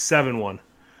plays 7-1.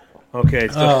 Okay.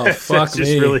 So fuck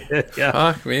me. Really it. Yeah.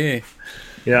 Fuck me.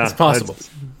 Yeah. It's possible.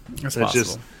 That's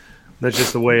possible. That's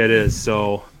just the way it is.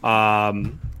 So,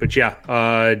 but yeah,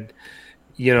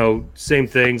 same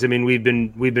things. I mean, we've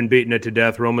been beating it to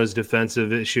death. Roma's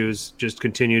defensive issues just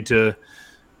continue to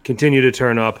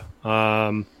turn up.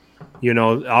 Out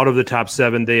of the top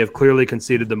 7, they have clearly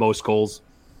conceded the most goals.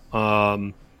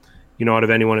 Out of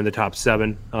anyone in the top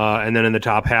 7. And then in the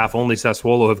top half, only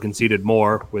Sassuolo have conceded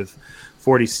more with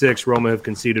 46. Roma have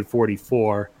conceded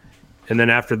 44. And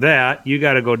then after that, you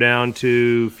got to go down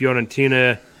to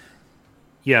Fiorentina.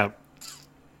 Yeah,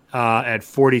 at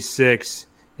 46,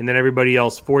 and then everybody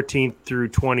else 14th through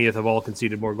 20th have all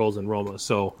conceded more goals than Roma.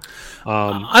 So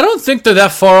I don't think they're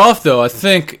that far off, though. I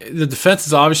think the defense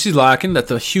is obviously lacking.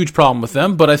 That's a huge problem with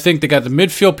them. But I think they got the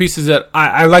midfield pieces that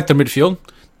I like the midfield,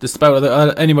 despite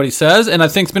what anybody says. And I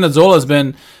think Spinazzola has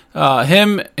been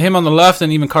him on the left,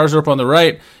 and even Karsdorp on the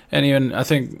right, and even I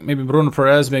think maybe Bruno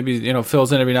Perez maybe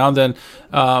fills in every now and then.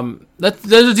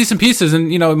 Those are decent pieces, and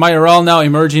Mayoral now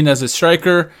emerging as a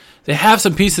striker. They have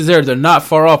some pieces there. They're not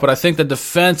far off, but I think the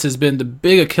defense has been the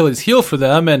big Achilles heel for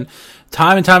them, and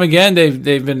time again they've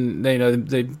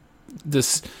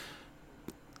just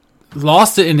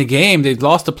lost it in the game. They've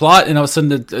lost the plot, and all of a sudden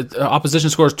the opposition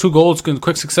scores 2 goals in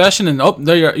quick succession, and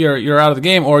there you're out of the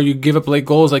game, or you give up late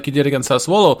goals like you did against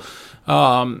Sassuolo.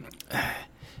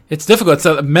 It's difficult. It's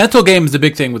a mental game is the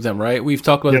big thing with them, right? We've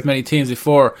talked about many teams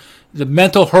before. The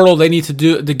mental hurdle they need to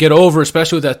do to get over,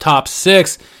 especially with that top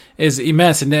 6, is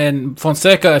immense. And then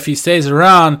Fonseca, if he stays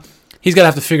around, he's got to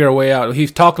have to figure a way out.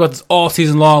 He's talked about this all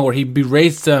season long, where he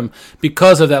berates them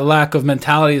because of that lack of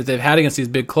mentality that they've had against these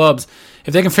big clubs.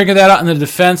 If they can figure that out in the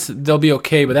defense, they'll be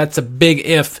okay. But that's a big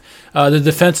if. The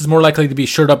defense is more likely to be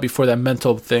shored up before that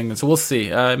mental thing. And so we'll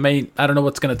see. I don't know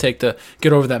what's going to take to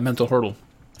get over that mental hurdle.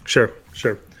 Sure.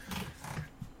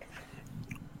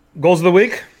 Goals of the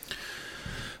week?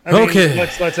 Okay.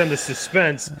 Let's end the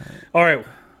suspense. All right.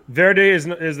 Verdi is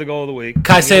the goal of the week.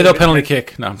 Caicedo penalty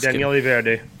kick. No, I'm just Daniele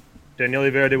Verdi.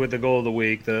 Daniele Verdi with the goal of the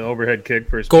week, the overhead kick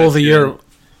for his goal of the year.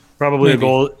 Probably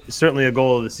maybe. Certainly a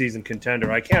goal of the season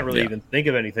contender. I can't really even think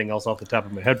of anything else off the top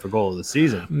of my head for goal of the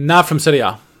season. Not from Serie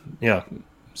A. Yeah.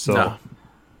 So,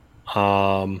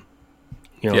 no.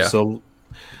 So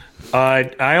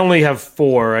I only have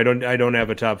 4. I don't have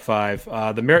a top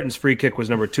 5. The Mertens free kick was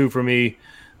number 2 for me.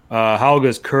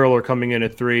 Hauga's curler coming in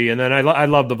at 3, and then I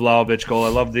love the Vlahovic goal. I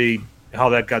love how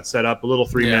that got set up. A little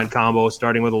 3-man combo,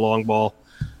 starting with a long ball,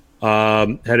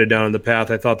 headed down the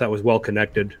path. I thought that was well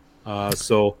connected.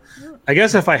 So I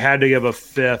guess if I had to give a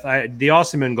 5th, the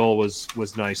Osimhen goal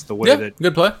was nice. The way that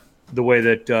good play. The way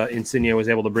that Insigne was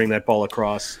able to bring that ball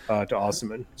across to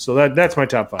Osimhen. So that's my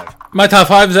top 5. My top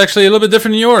 5 is actually a little bit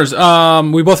different than yours.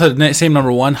 We both had the same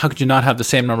number 1. How could you not have the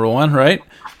same number 1, right?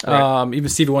 Even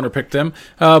Stevie Wonder picked them.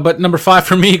 But number 5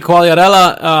 for me,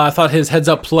 Quagliarella. I thought his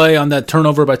heads-up play on that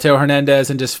turnover by Theo Hernandez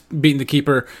and just beating the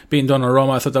keeper, beating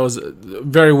Donnarumma, I thought that was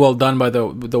very well done by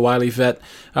the wily vet.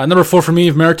 Number 4 for me,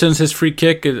 Mertens, his free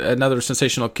kick, another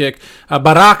sensational kick.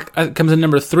 Barak comes in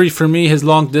number 3 for me, his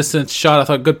long-distance shot. I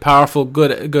thought good, powerful,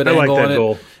 good angle like that on it.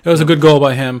 goal. It was a good goal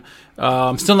by him.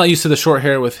 I'm still not used to the short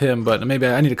hair with him, but maybe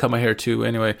I need to cut my hair too.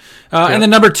 Anyway, and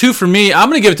then number 2 for me, I'm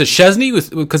going to give it to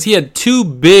Szczesny because he had 2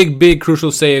 big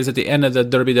crucial saves at the end of the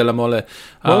Derby della Mole.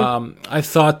 I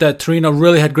thought that Torino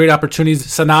really had great opportunities.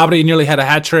 Sanabria nearly had a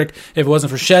hat trick if it wasn't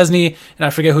for Szczesny, and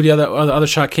I forget who the other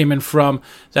shot came in from.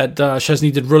 That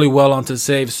Szczesny did really well on to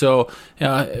save. So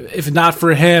if not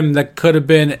for him, that could have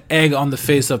been egg on the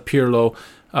face of Pirlo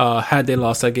had they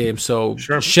lost that game. So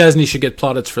Szczesny should get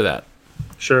plaudits for that.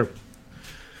 Sure.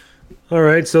 All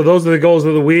right, so those are the goals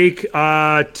of the week.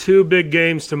 2 big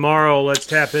games tomorrow. Let's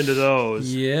tap into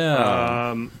those.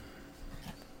 Yeah.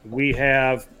 We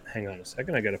have. Hang on a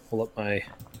second. I got to pull up my.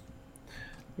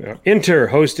 Inter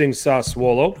hosting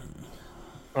Sassuolo,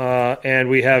 and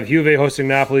we have Juve hosting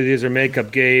Napoli. These are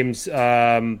makeup games.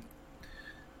 Things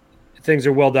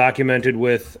are well documented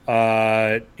with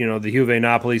the Juve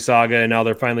Napoli saga, and now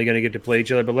they're finally going to get to play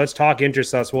each other. But let's talk Inter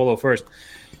Sassuolo first.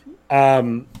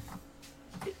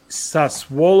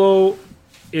 Sassuolo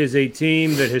is a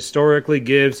team that historically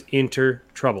gives Inter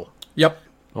trouble. Yep.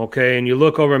 Okay, and you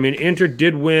look over. I mean, Inter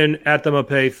did win at the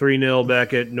Mapei 3-0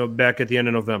 back at the end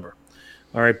of November.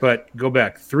 All right, but go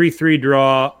back 3-3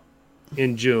 draw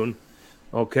in June.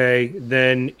 Okay,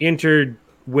 then Inter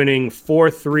winning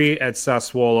 4-3 at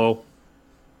Sassuolo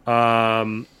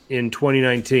in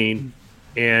 2019,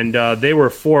 and they were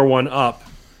 4-1 up,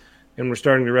 and were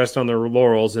starting to rest on their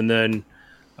laurels, and then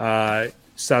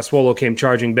Sassuolo came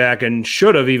charging back and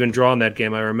should have even drawn that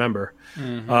game, I remember.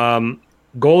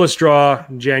 Goalless draw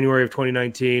in January of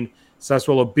 2019.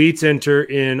 Sassuolo beats Inter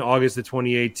in August of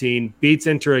 2018, beats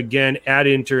Inter again at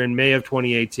Inter in May of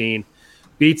 2018,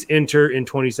 beats Inter in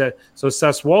 2017. So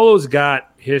Sassuolo's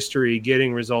got history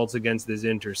getting results against this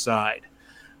Inter side.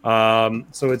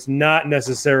 So it's not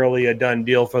necessarily a done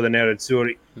deal for the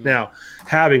Nerazzurri. Now,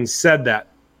 having said that,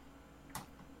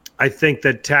 I think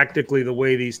that tactically the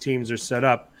way these teams are set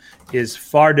up is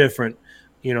far different,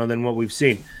 than what we've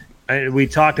seen. We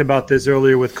talked about this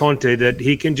earlier with Conte, that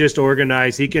he can just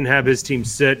organize, he can have his team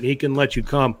sit, and he can let you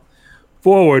come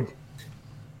forward.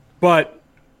 But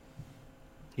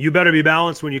you better be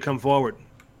balanced when you come forward.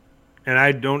 And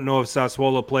I don't know if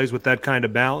Sassuolo plays with that kind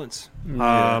of balance.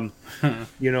 Yeah.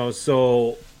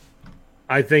 So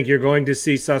I think you're going to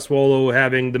see Sassuolo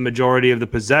having the majority of the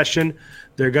possession.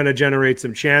 They're going to generate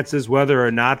some chances. Whether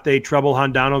or not they trouble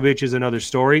Handanovic is another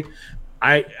story.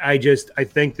 I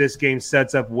think this game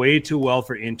sets up way too well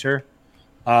for Inter,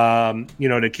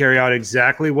 to carry out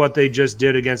exactly what they just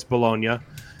did against Bologna.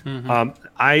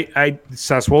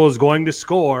 Sassuolo is going to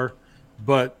score,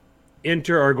 but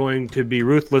Inter are going to be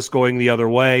ruthless going the other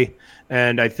way,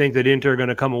 and I think that Inter are going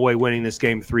to come away winning this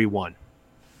game 3-1.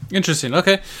 Interesting.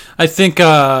 Okay. I think,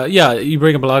 you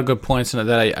bring up a lot of good points that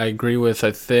I agree with.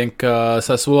 I think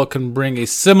Sassuolo can bring a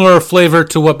similar flavor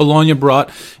to what Bologna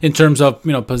brought in terms of,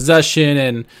 possession,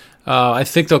 and I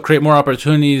think they'll create more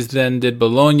opportunities than did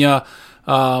Bologna.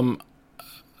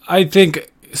 I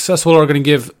think Sassuolo are going to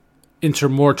give Inter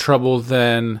more trouble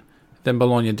than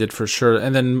Bologna did for sure,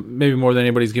 and then maybe more than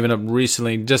anybody's given up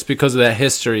recently just because of that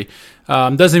history.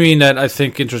 Doesn't mean that I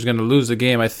think Inter's going to lose the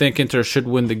game. I think Inter should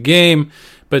win the game,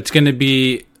 but it's going to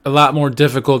be a lot more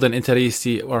difficult than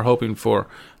Interisti are hoping for.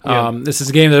 This is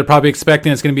a game that they're probably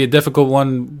expecting. It's going to be a difficult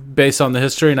one based on the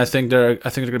history, and I think they're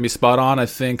going to be spot on. I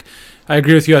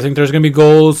agree with you. I think there's going to be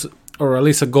goals, or at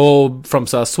least a goal from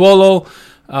Sassuolo.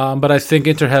 But I think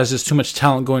Inter has just too much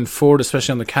talent going forward,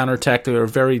 especially on the counterattack. They are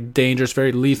very dangerous,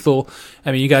 very lethal.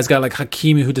 I mean, you guys got like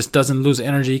Hakimi, who just doesn't lose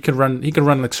energy. He could run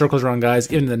like circles around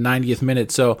guys even in the 90th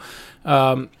minute. So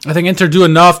I think Inter do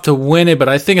enough to win it, but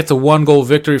I think it's a 1-goal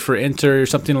victory for Inter, or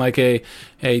something like a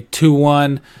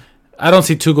 2-1. I don't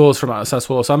see 2 goals from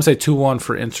Sassuolo, so I'm going to say 2-1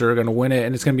 for Inter. They're going to win it,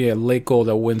 and it's going to be a late goal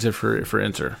that wins it for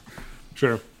Inter.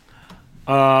 Sure.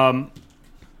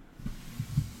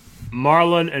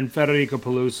 Marlon and Federico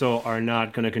Peluso are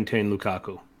not going to contain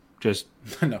Lukaku. Just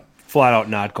no. Flat out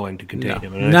not going to contain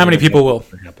him. And not many people will.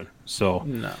 Happen. So,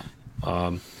 no.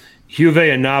 Juve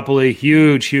and Napoli,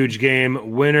 huge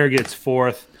game. Winner gets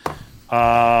 4th.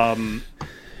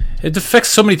 It affects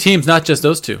so many teams, not just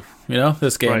those two.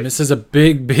 This game. Right. This is a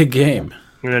big game.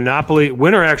 And Napoli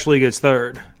winner actually gets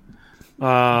 3rd.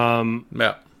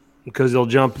 Because they'll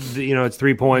jump. It's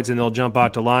 3 points, and they'll jump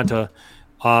Atalanta.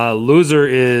 Loser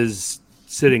is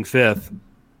sitting 5th,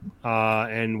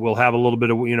 and will have a little bit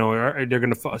of, they're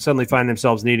going to suddenly find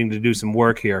themselves needing to do some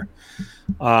work here.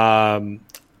 So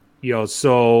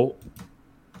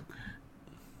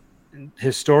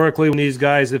historically when these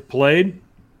guys have played,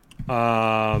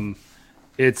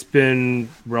 it's been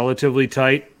relatively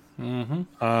tight.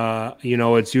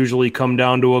 It's usually come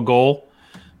down to a goal.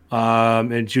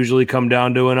 It's usually come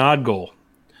down to an odd goal.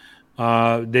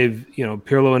 They've,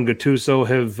 Pirlo and Gattuso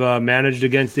have managed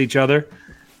against each other.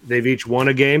 They've each won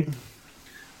a game.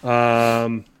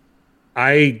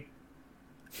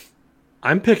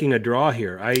 I'm picking a draw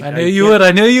here. I knew you would.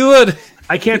 I knew you would.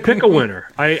 I can't pick a winner.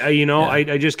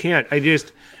 I just can't.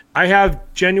 I have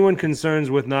genuine concerns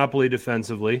with Napoli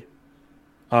defensively.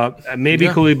 Maybe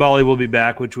Koulibaly will be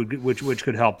back, which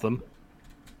could help them.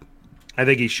 I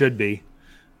think he should be.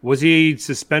 Was he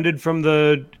suspended from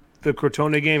the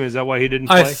Crotone game? Is that why he didn't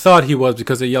play? I thought he was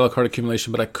because of yellow card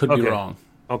accumulation, but I could be wrong.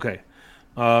 Okay.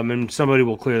 And somebody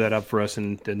will clear that up for us,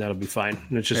 and that'll be fine.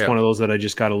 And it's just one of those that I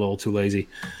just got a little too lazy,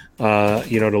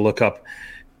 to look up.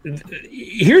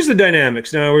 Here's the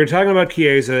dynamics. Now, we're talking about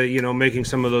Chiesa, making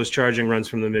some of those charging runs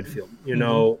from the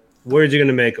midfield. Where's he going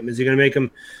to make them? Is he going to make them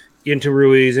into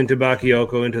Ruiz, into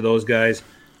Bakayoko, into those guys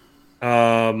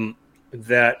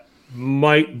that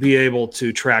might be able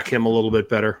to track him a little bit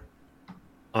better?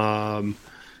 That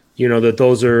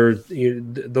those are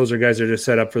guys that are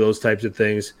set up for those types of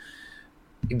things.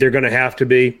 They're going to have to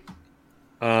be.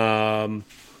 Koulibaly,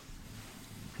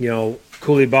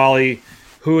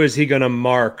 who is he going to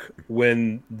mark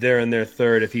when they're in their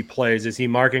third if he plays? Is he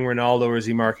marking Ronaldo or is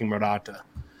he marking Morata?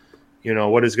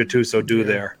 What does Gattuso do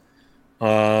there?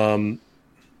 And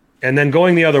then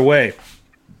going the other way,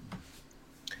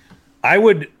 I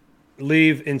would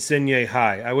leave Insigne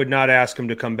high. I would not ask him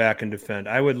to come back and defend.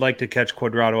 I would like to catch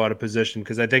Cuadrado out of position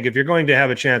because I think if you're going to have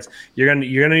a chance, you're going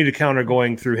to need a counter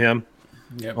going through him.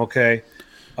 Yep. Okay,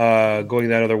 going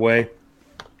that other way.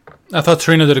 I thought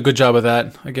Torino did a good job of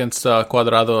that against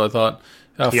Cuadrado. I thought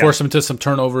forced him to some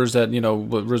turnovers that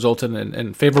resulted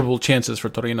in favorable chances for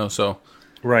Torino. So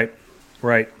right.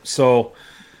 So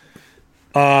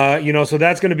so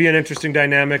that's going to be an interesting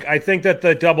dynamic. I think that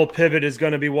the double pivot is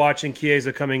going to be watching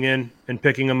Chiesa coming in and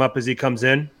picking him up as he comes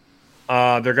in.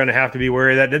 They're going to have to be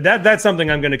wary of that. That's something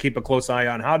I'm going to keep a close eye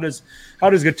on. How does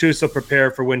Gattuso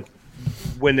prepare for when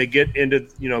they get into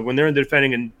when they're in the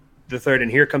defending in the third, and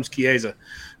here comes Chiesa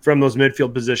from those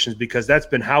midfield positions, because that's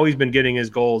been how he's been getting his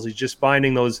goals. He's just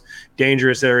finding those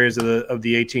dangerous areas of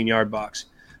the 18-yard box.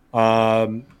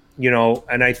 And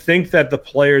I think that the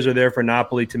players are there for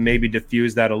Napoli to maybe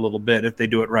diffuse that a little bit if they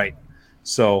do it right.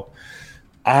 So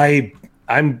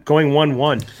I'm going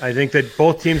 1-1. I think that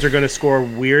both teams are going to score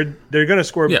weird. They're going to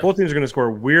score. Yeah. Both teams are going to score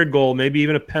a weird goal, maybe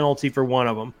even a penalty for one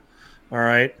of them. All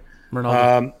right.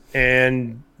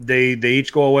 And they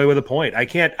each go away with a point. I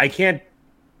can't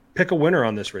pick a winner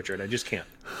on this, Richard. I just can't.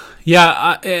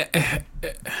 Yeah,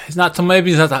 it's not.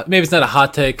 Maybe it's not a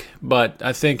hot take, but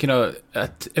I think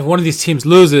if one of these teams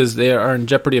loses, they are in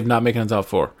jeopardy of not making the top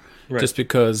four, right. Just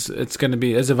because it's going to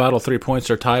be as a vital 3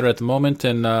 points are tied at the moment,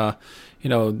 and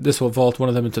this will vault one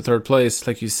of them into third place,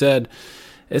 like you said.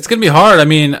 It's going to be hard. I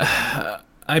mean,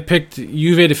 I picked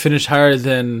Juve to finish higher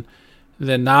than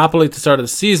Napoli at the start of the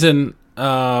season,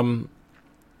 but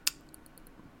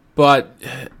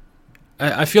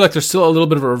I feel like there's still a little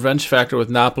bit of a revenge factor with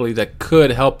Napoli that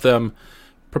could help them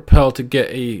propel to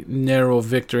get a narrow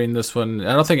victory in this one.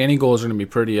 I don't think any goals are going to be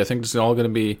pretty. I think it's all going to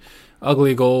be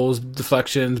ugly goals,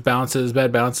 deflections, bounces,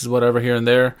 bad bounces, whatever here and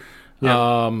there.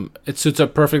 Yeah. It suits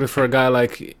up perfectly for a guy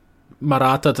like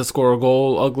Morata to score a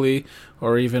goal ugly,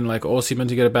 or even like Osimhen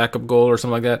to get a backup goal or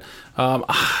something like that.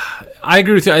 I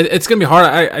agree with you. It's going to be hard.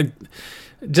 I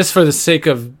just for the sake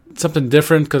of something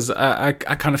different, because I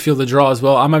kind of feel the draw as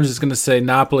well. I'm just going to say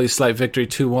Napoli slight victory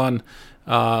 2-1,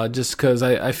 just because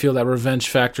I feel that revenge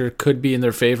factor could be in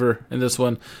their favor in this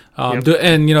one. And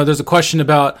there's a question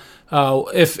about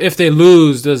if they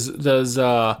lose, does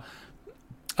Pirlo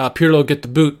get the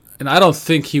boot? And I don't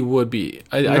think he would be.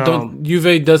 I don't.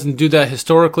 Juve doesn't do that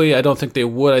historically. I don't think they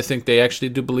would. I think they actually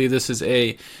do believe this is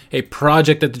a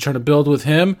project that they're trying to build with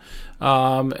him.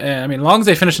 And I mean, as long as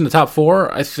they finish in the top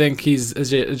four, I think his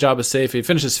job is safe. If he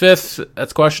finishes fifth,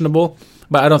 that's questionable.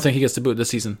 But I don't think he gets the boot this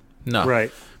season. No.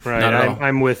 Right.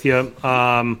 I'm with you.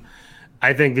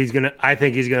 I think he's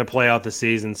gonna play out the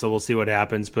season, so we'll see what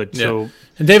happens. But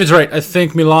and David's right. I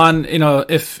think Milan,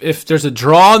 if there's a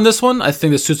draw in this one, I think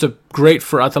this suits up great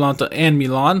for Atalanta and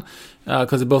Milan,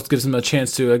 because it both gives them a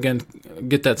chance to again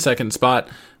get that second spot.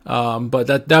 But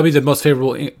that'd be the most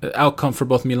favorable outcome for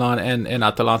both Milan and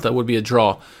Atalanta would be a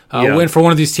draw. Win for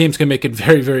one of these teams can make it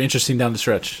very, very interesting down the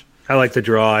stretch. I like the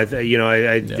draw.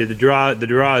 The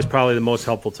draw is probably the most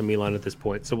helpful to Milan at this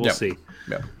point. So we'll see.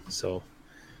 Yeah. So.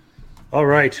 All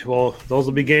right. Well, those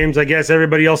will be games. I guess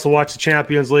everybody else will watch the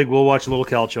Champions League. We'll watch a little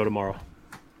Calcio tomorrow.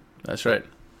 That's right.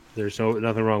 There's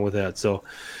nothing wrong with that. So,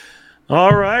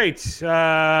 All right.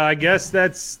 I guess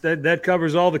that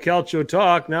covers all the Calcio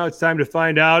talk. Now it's time to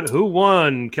find out who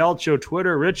won Calcio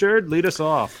Twitter. Richard, lead us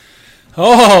off.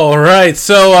 All right.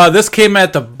 So this came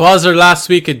at the buzzer last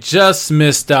week. It just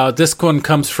missed out. This one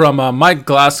comes from Mike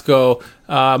Glasgow.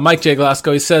 Mike J.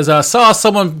 Glasgow. He says, saw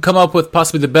someone come up with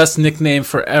possibly the best nickname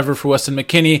forever for Weston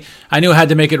McKennie. I knew I had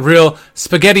to make it real.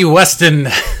 Spaghetti Weston.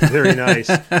 Very nice.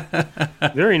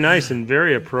 Very nice and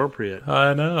very appropriate.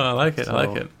 I know. I like it. I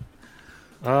like it.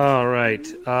 All right.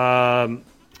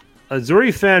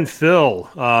 Azuri fan Phil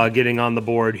getting on the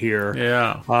board here.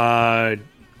 Yeah.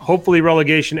 Hopefully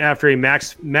relegation after a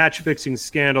match-fixing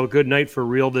scandal. Good night for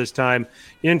real this time.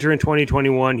 Inter in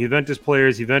 2021. Juventus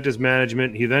players, Juventus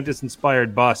management,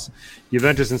 Juventus-inspired bus,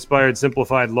 Juventus-inspired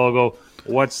simplified logo.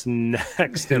 What's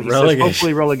next? And he says,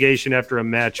 hopefully relegation after a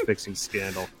match-fixing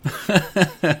scandal.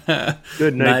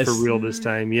 Good night for real this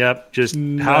time. Yep. Just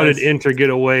how did Inter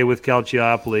get away with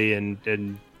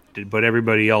Calciopoli but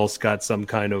everybody else got some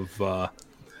kind of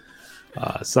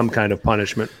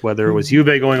punishment, whether it was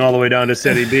Juve going all the way down to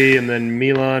Serie B and then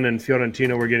Milan and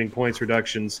Fiorentina were getting points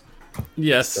reductions.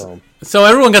 Yes. So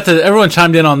everyone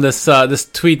chimed in on this this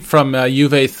tweet from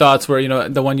Juve Thoughts, where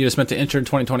the one you just meant to enter in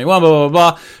 2021. Blah blah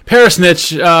blah.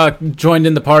 Perisnich joined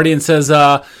in the party and says,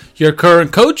 "Your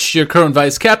current coach, your current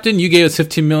vice captain, you gave us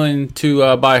 $15 million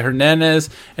to buy Hernandez,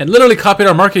 and literally copied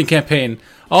our marketing campaign.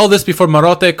 All this before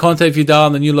Marote, Conte, Vidal,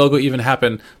 and the new logo even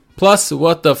happened. Plus,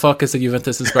 what the fuck is a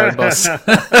Juventus-inspired bus?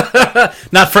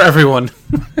 Not for everyone."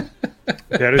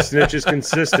 Perisnich is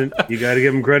consistent. You got to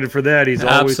give him credit for that. He's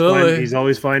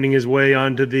always finding his way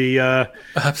onto the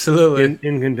absolutely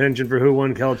in contention for who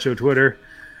won Calcio Twitter.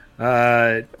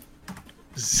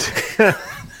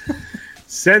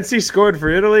 Since he scored for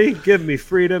Italy, give me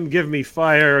freedom, give me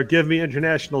fire, or give me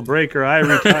international break, or I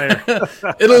retire.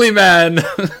 Italy man.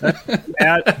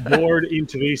 At board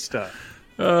Interista.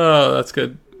 Oh, that's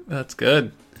good. That's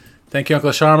good. Thank you,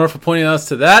 Uncle Sharma, for pointing us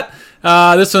to that.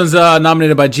 This one's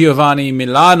nominated by Giovanni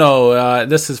Milano.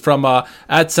 This is from at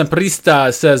Semprista.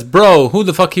 It says, "Bro, who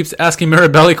the fuck keeps asking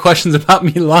Mirabelli questions about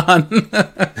Milan?"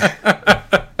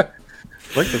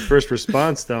 Like the first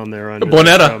response down there on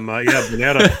Bonetta.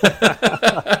 Bonetta.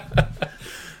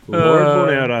 Lord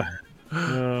Bonetta.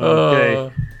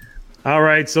 Okay. All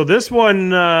right. So this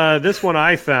one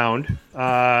I found.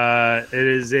 It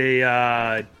is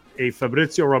a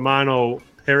Fabrizio Romano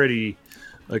parody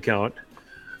account,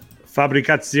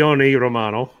 Fabbricazione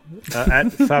Romano, at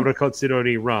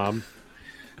Fabbricazione Rom.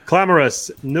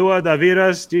 Clamorous, Nua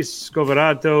Daviras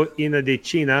discoverato in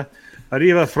decina,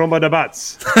 arriva from the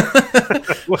bats.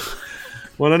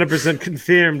 100%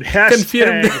 confirmed.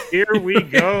 Hashtag, here we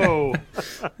go.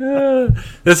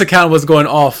 This account was going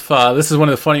off. This is one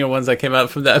of the funnier ones that came out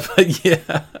from that, but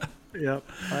yeah. Yep.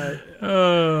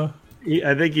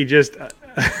 I think he just...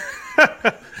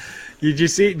 Do you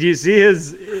see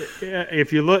his?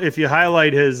 If you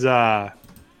highlight his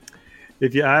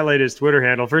Twitter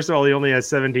handle, first of all, he only has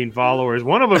 17 followers.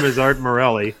 One of them is Art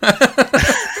Morelli.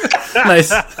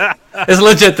 Nice, it's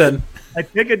legit then. I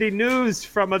take the news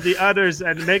from the others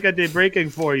and make the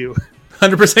breaking for you.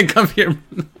 100% come here.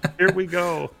 Here we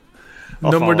go.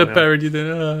 No more the parody.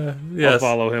 Then yes, I'll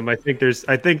follow him. I think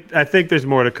there's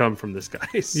more to come from this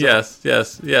guy. So.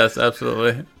 Yes,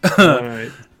 absolutely. All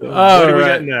right. So what do we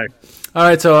got next? All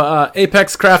right, so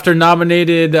Apex Crafter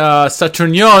nominated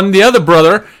Saturnion, the other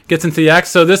brother, gets into the act.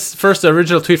 So this first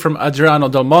original tweet from Adriano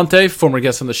Del Monte, former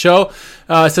guest on the show.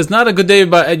 It says, "Not a good day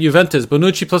at Juventus.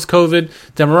 Bonucci plus COVID,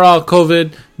 Demiral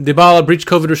COVID, Dybala breach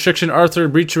COVID restriction, Arthur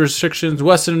breach restrictions,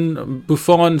 Weston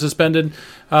Buffon suspended."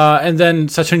 And then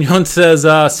Saturnion says,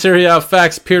 "Serie A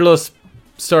facts, Pirlo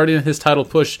starting his title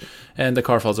push, and the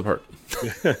car falls apart."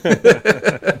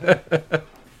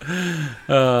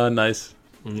 Nice.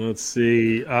 Let's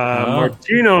see.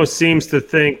 Martino seems to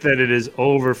think that it is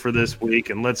over for this week,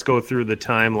 and let's go through the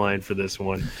timeline for this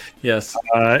one. Yes.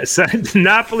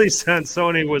 Napoli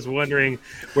Sansoni was wondering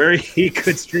where he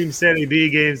could stream Serie B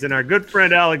games, and our good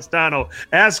friend Alex Dono,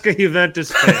 ask a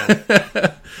Juventus fan.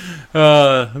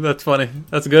 That's funny.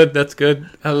 That's good.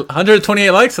 128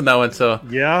 likes on that one, so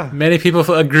yeah, many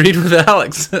people agreed with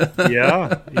Alex.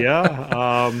 yeah.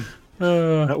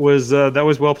 That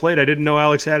was well played. I didn't know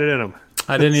Alex had it in him.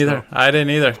 I didn't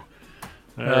either.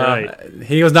 All right.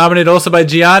 He was nominated also by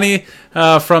Gianni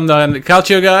from the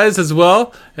Calcio guys as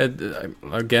well.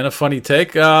 Again, a funny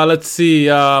take. Let's see.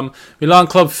 Milan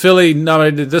Club Philly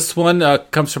nominated this one.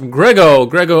 Comes from Grego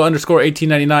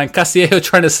 _1899. Casiello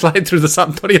trying to slide through the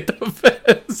Sampdoria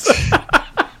defense.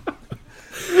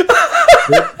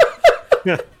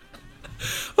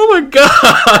 Oh my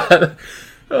god.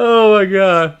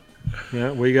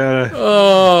 Yeah, we gotta.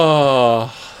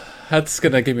 Oh, that's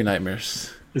gonna give me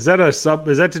nightmares. Is that a sub?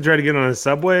 Is that to try to get on a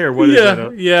subway or what is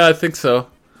that? Yeah, I think so.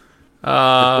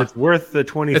 It's worth the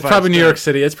 25. It's probably New York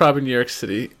City. It's probably New York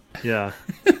City. Yeah.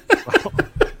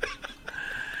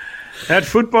 At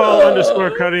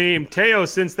football_Kareem, Teo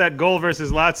since that goal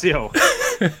versus Lazio.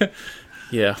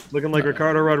 Yeah. Looking like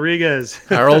Ricardo Rodriguez.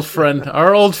 Our old friend.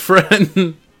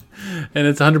 And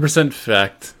it's 100%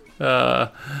 fact.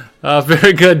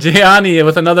 Very good. Gianni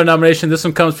with another nomination. This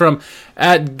one comes from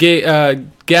at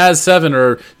Gaz7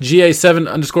 or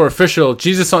GA7_official.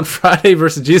 Jesus on Friday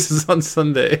versus Jesus on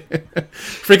Sunday.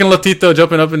 Freaking Lotito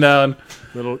jumping up and down.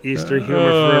 Little Easter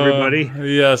humor for everybody.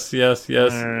 Yes. All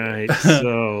right,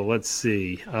 so let's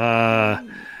see.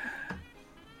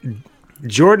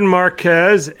 Jordan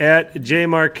Marquez at J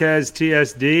Marquez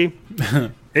TSD.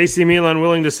 AC Milan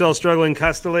willing to sell struggling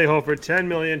Castillejo for $10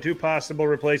 million. 2 possible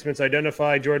replacements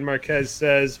identified. Jordan Marquez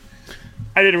says,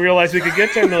 "I didn't realize we could get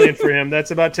 $10 million for him.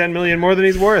 That's about $10 million more than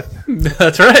he's worth."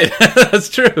 That's right. That's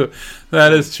true.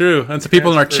 That is true. And some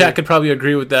people in our chat could probably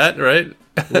agree with that, right?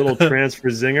 Little transfer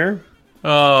zinger.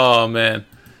 Oh, man.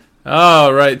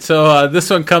 All right. So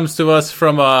this one comes to us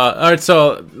from... all right,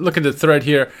 so look at the thread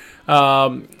here.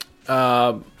 What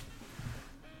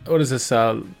is this?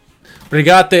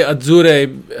 Brigate Azzurre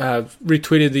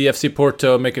retweeted the FC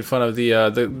Porto, making fun of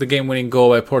the game-winning goal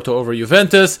by Porto over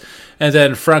Juventus. And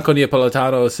then Franco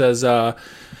Neapolitano says...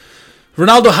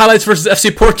 Ronaldo highlights versus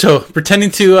FC Porto,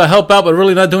 pretending to help out but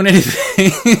really not doing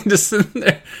anything. Just sitting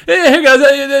there. Hey, here guys,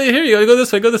 here you go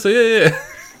this way, yeah.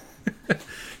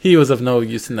 He was of no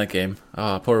use in that game.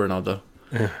 Poor Ronaldo.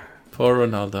 Poor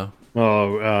Ronaldo.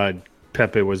 Oh,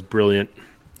 Pepe was brilliant.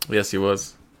 Yes, he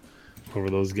was.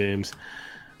 Over those games.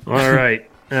 All right.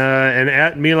 And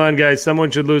at Milan, guys,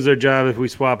 someone should lose their job if we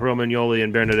swap Romagnoli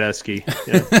and Bernardeschi.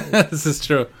 Yeah. This is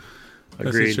true.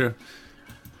 Agreed. This is true.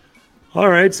 All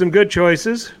right, some good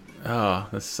choices. Oh,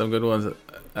 that's some good ones.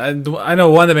 I know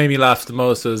one that made me laugh the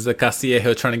most was the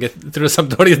Castillejo trying to get through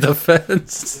Sampdoria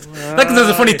defense. Not because there's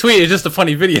a funny tweet, it's just a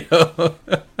funny video.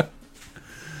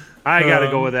 I got to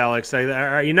go with Alex.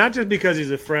 Not just because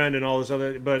he's a friend and all this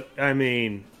other, but I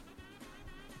mean,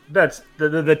 that's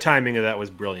the timing of that was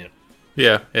brilliant.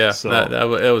 Yeah. So,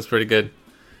 it was pretty good.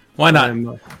 Why not?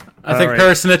 I think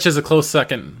Perisic is a close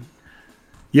second.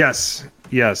 Yes.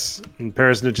 And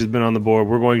Perisic has been on the board.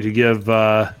 We're going to give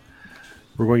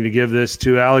this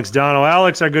to Alex Dono.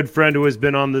 Alex, our good friend who has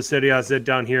been on the Serie A Sit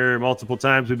down here multiple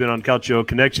times. We've been on Calcio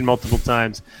Connection multiple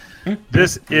times.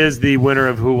 This is the winner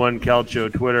of Who Won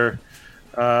Calcio Twitter.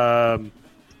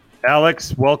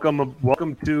 Alex, welcome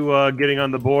to getting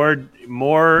on the board.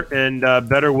 More and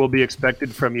better will be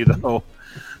expected from you, though,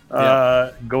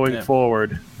 going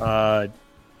forward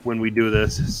when we do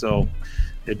this. So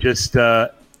it just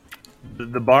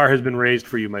the bar has been raised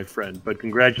for you, my friend. But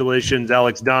congratulations,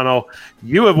 Alex Dono.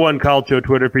 You have won Calcio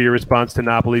Twitter for your response to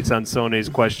Napoli Sansone's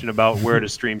question about where to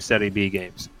stream Serie B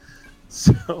games.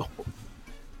 So,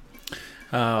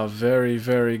 very,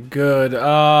 very good.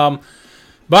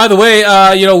 By the way,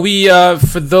 we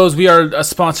for those, we are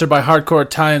sponsored by Hardcore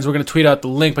Italians. We're going to tweet out the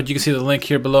link, but you can see the link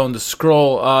here below in the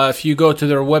scroll. If you go to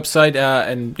their website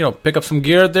and pick up some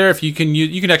gear there, if you can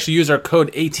actually use our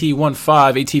code AT15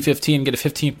 AT15 and get a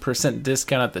 15%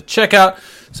 discount at the checkout.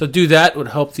 So do that; it would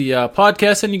help the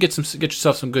podcast, and you get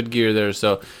yourself some good gear there.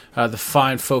 So the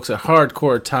fine folks at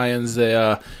Hardcore Italians,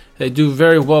 they do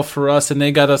very well for us, and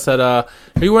they got us at. Are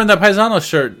you wearing that Paisano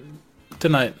shirt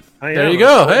tonight? There you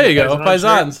go.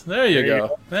 Paisans. There you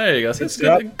go. So it's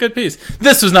good piece.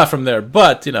 This was not from there,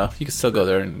 but you can still go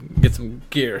there and get some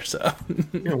gear. So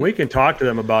we can talk to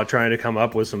them about trying to come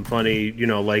up with some funny,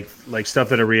 like stuff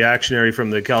that are reactionary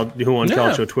from the Who Won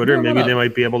Calcio Twitter. Maybe they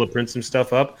might be able to print some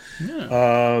stuff up.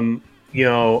 Yeah.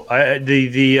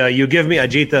 You Give Me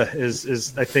Ajita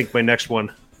is I think my next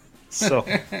one. So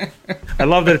I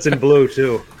love that it's in blue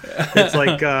too. It's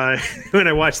like when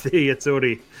I watch the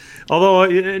Azzurri. Although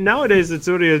nowadays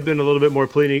Azzurri has been a little bit more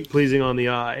pleasing on the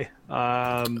eye.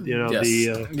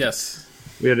 Yes.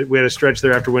 We had a stretch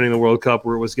there after winning the World Cup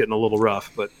where it was getting a little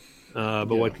rough, but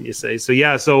what can you say? So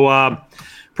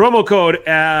promo code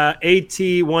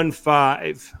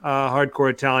AT15 Hardcore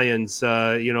Italians.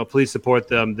 Please support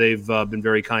them. They've been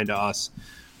very kind to us,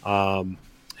 and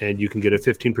you can get a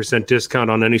 15% discount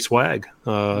on any swag.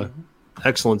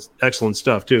 Excellent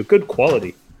stuff too. Good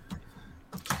quality.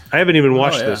 I haven't even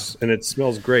watched this, and it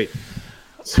smells great.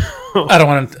 So, I don't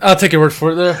want to. I'll take your word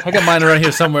for it. There, I got mine around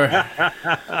here somewhere.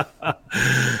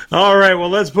 all right, well,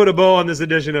 let's put a bow on this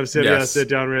edition of Sit Yes.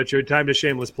 Down, Richard. Time to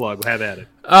shameless plug. Have at it.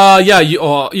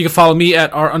 You can follow me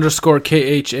at @R_KHARMAN,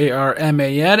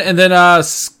 and then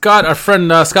Scott, our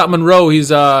friend Scott Monroe,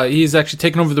 he's actually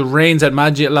taken over the reins at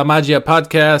La Magia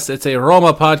podcast. It's a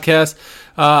Roma podcast.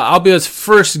 I'll be his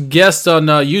first guest on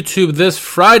YouTube this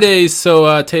Friday,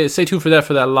 so stay tuned for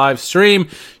that live stream.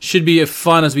 Should be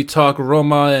fun as we talk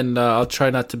Roma, and I'll try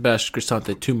not to bash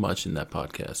Cristante too much in that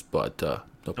podcast, but no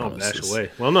Don't promises. bash away.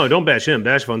 Well, no, don't bash him.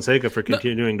 Bash Fonseca for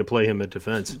continuing to play him at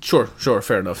defense. Sure,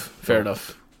 fair enough.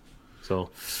 So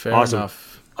Fair awesome.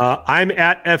 enough. I'm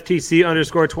at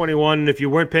FTC_21. And if you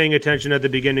weren't paying attention at the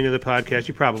beginning of the podcast,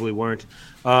 you probably weren't.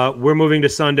 We're moving to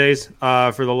Sundays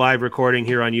for the live recording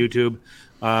here on YouTube,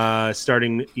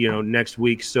 starting next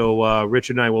week. So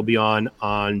Richard and I will be on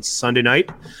Sunday night.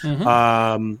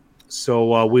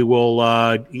 So we will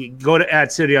go to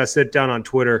 @CitySitDown on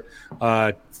Twitter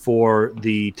for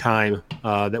the time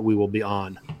that we will be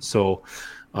on. So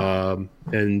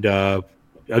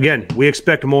again, we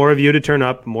expect more of you to turn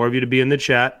up, more of you to be in the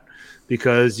chat,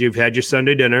 because you've had your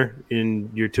Sunday dinner and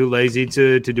you're too lazy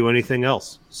to do anything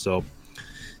else. So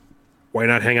why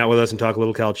not hang out with us and talk a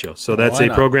little Calcio? So that's Why a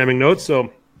not? programming note.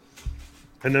 So,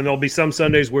 and then there'll be some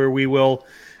Sundays where we will,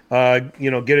 get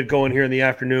it going here in the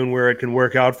afternoon where it can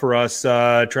work out for us,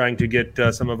 trying to get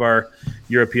some of our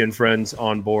European friends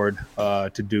on board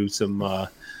to do some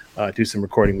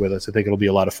recording with us. I think it'll be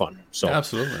a lot of fun. So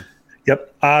Absolutely.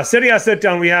 Yep. City Sit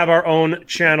Down, we have our own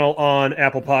channel on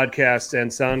Apple Podcasts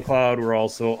and SoundCloud. We're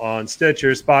also on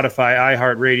Stitcher, Spotify,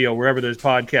 iHeartRadio, wherever there's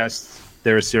podcasts,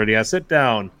 there's City Sit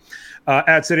Down.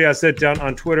 At City Sit Down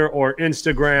on Twitter or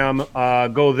Instagram.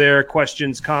 Go there,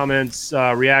 questions, comments,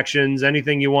 reactions,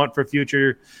 anything you want for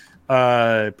future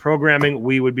programming,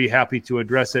 we would be happy to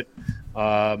address it.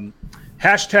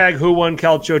 Hashtag Who Won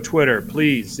Calcio Twitter,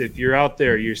 please. If you're out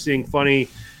there, you're seeing funny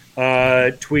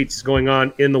tweets going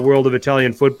on in the world of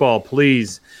Italian football,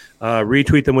 please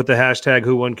retweet them with the hashtag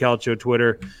Who Won Calcio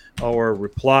Twitter, or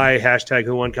reply hashtag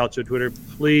Who Won Calcio Twitter.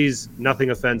 Please, nothing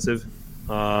offensive.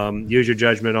 Use your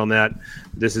judgment on that.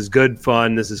 This is good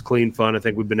fun. This is clean fun. I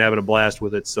think we've been having a blast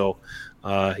with it. So,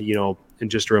 and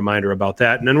just a reminder about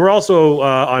that. And then we're also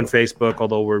on Facebook,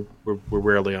 although we're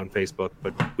rarely on Facebook,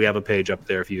 but we have a page up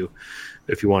there if you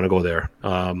want to go there.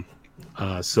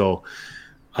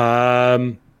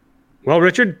 Well,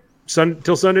 Richard,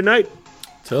 till Sunday night.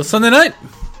 Till Sunday night.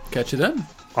 Catch you then.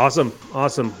 Awesome.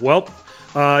 Well,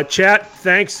 chat,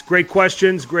 thanks. Great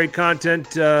questions, great content,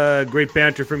 great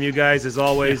banter from you guys as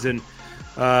always. And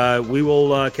we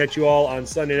will catch you all on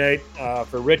Sunday night.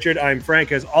 For Richard, I'm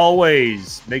Frank as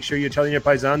always. Make sure you're telling your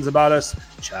paisans about us.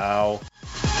 Ciao.